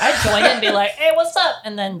 just like, I'd join in and be like, "Hey, what's up?"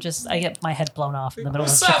 And then just I get my head blown off in the middle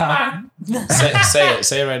What's of up, Chicago. Say it.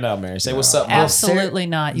 Say it right now, Mary. Say what's up, man. Absolutely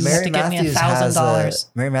not. You have to give me $1,000.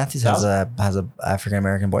 Mary Matthews has a African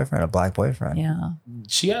American boyfriend, a black boyfriend. Yeah.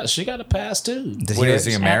 She got a pass too. Does Wait, he, is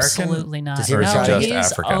he American? Absolutely not. Does he ever No, try to- Just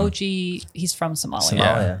he's African? OG. He's from Somalia.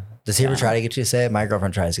 Yeah. Does he ever try to get you to say it? My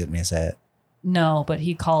girlfriend tries to get me to say it. No, but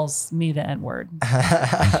he calls me the N word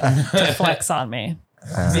to flex on me.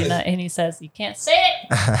 And he says, "You can't say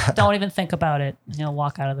it. Don't even think about it." And he'll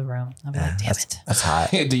walk out of the room. I'll be like, "Damn it." That's hot.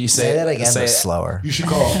 Do you Say that again, Say but it. slower. You should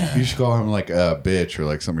call him like a bitch or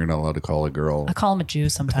like something you're not allowed to call a girl. I call him a Jew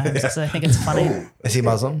sometimes because I think it's funny. Is he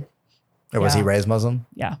Muslim? Or was he Yeah. raised Muslim?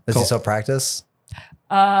 Yeah. Does he still practice?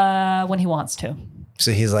 When he wants to.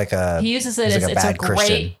 So he's like a He uses it he's as like a bad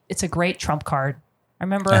Christian. it's a great trump card. I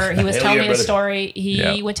remember he was Hell telling yeah, me a brother. story. He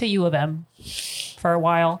Yeah. went to U of M for a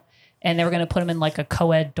while, and they were going to put him in like a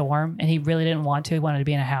co-ed dorm, and he really didn't want to. He wanted to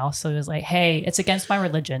be in a house. So he was like, "Hey, it's against my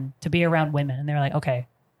religion to be around women." And they were like, "Okay."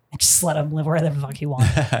 And just let him live wherever the fuck he wants.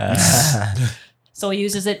 So he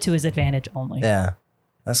uses it to his advantage only. Yeah.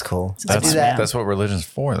 That's cool. So I do that. That's what religion's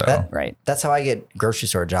for, though. That- Right. That's how I get grocery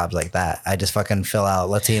store jobs like that. I just fucking fill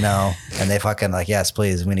out Latino and they fucking like, "Yes,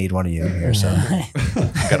 please, we need one of you here." So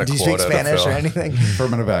Got a do you speak quota to Spanish fill. or anything?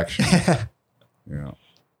 Affirmative action. Yeah.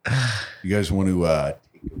 You guys want to?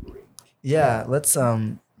 Yeah, let's I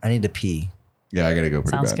need to pee. Yeah, I gotta go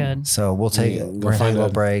pretty Sounds bad. good. So we'll take Yeah, we're go gonna take find a little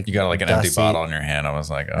a- break. You got like an empty Dusty. bottle in your hand. I was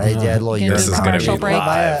like, oh. I did a little You urine do This is gonna be commercial break.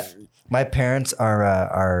 live. My parents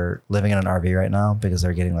are living in an RV right now because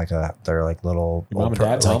they're getting like they're like little Your mom and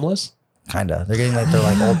dad's like, homeless. kinda. They're getting like their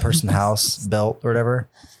like old person house built or whatever.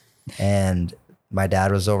 And my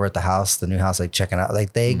dad was over at the house, the new house, like checking out.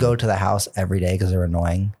 Like they go to the house every day because they're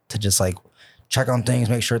annoying to just like check on things,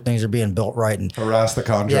 make sure things are being built right. And Harass the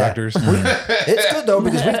contractors. it's good though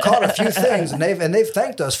because we've caught a few things and they've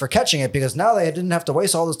thanked us for catching it because now they didn't have to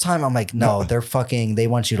waste all this time. I'm like, no, they're fucking. They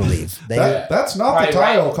want you to leave. That's not the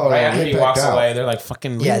tile color. Right after he walks away, they're like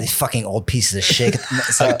fucking. Yeah, these fucking old pieces of shit.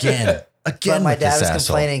 Again. But my with dad this was asshole.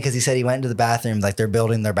 complaining because he said he went into the bathroom, like they're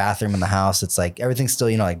building their bathroom in the house. It's like everything's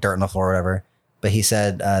still, like dirt on the floor or whatever. But he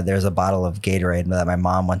said there's a bottle of Gatorade that my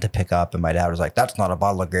mom went to pick up, and my dad was like, "That's not a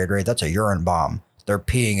bottle of Gatorade. That's a urine bomb. They're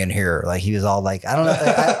peeing in here." Like he was all like, I don't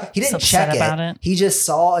know. He didn't check it. He just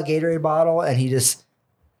saw a Gatorade bottle, and he just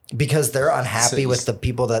because they're unhappy with the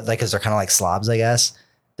people that like, because they're kind of like slobs, I guess.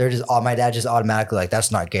 They're just my dad just automatically like, that's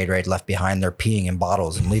not Gatorade left behind. They're peeing in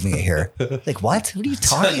bottles and leaving it here. Like what? What are you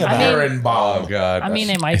talking about? Urine bomb. Oh God. I mean,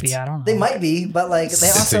 they might be. I don't know. They might be, but like they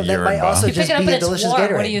also a that might urine also bomb. You just pick it up be and a it's delicious warm.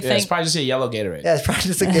 Gatorade. What do you Yeah, it's think? probably just a yellow Gatorade. Yeah, it's probably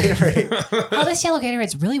just a Gatorade. Oh, this yellow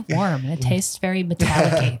Gatorade's really warm and it tastes very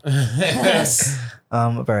metallic.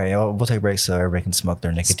 All right, we'll take a break so everybody can smoke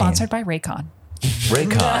their nicotine. Sponsored by Raycon.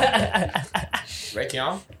 Raycon.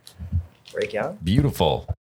 Raycon? Break out. Beautiful.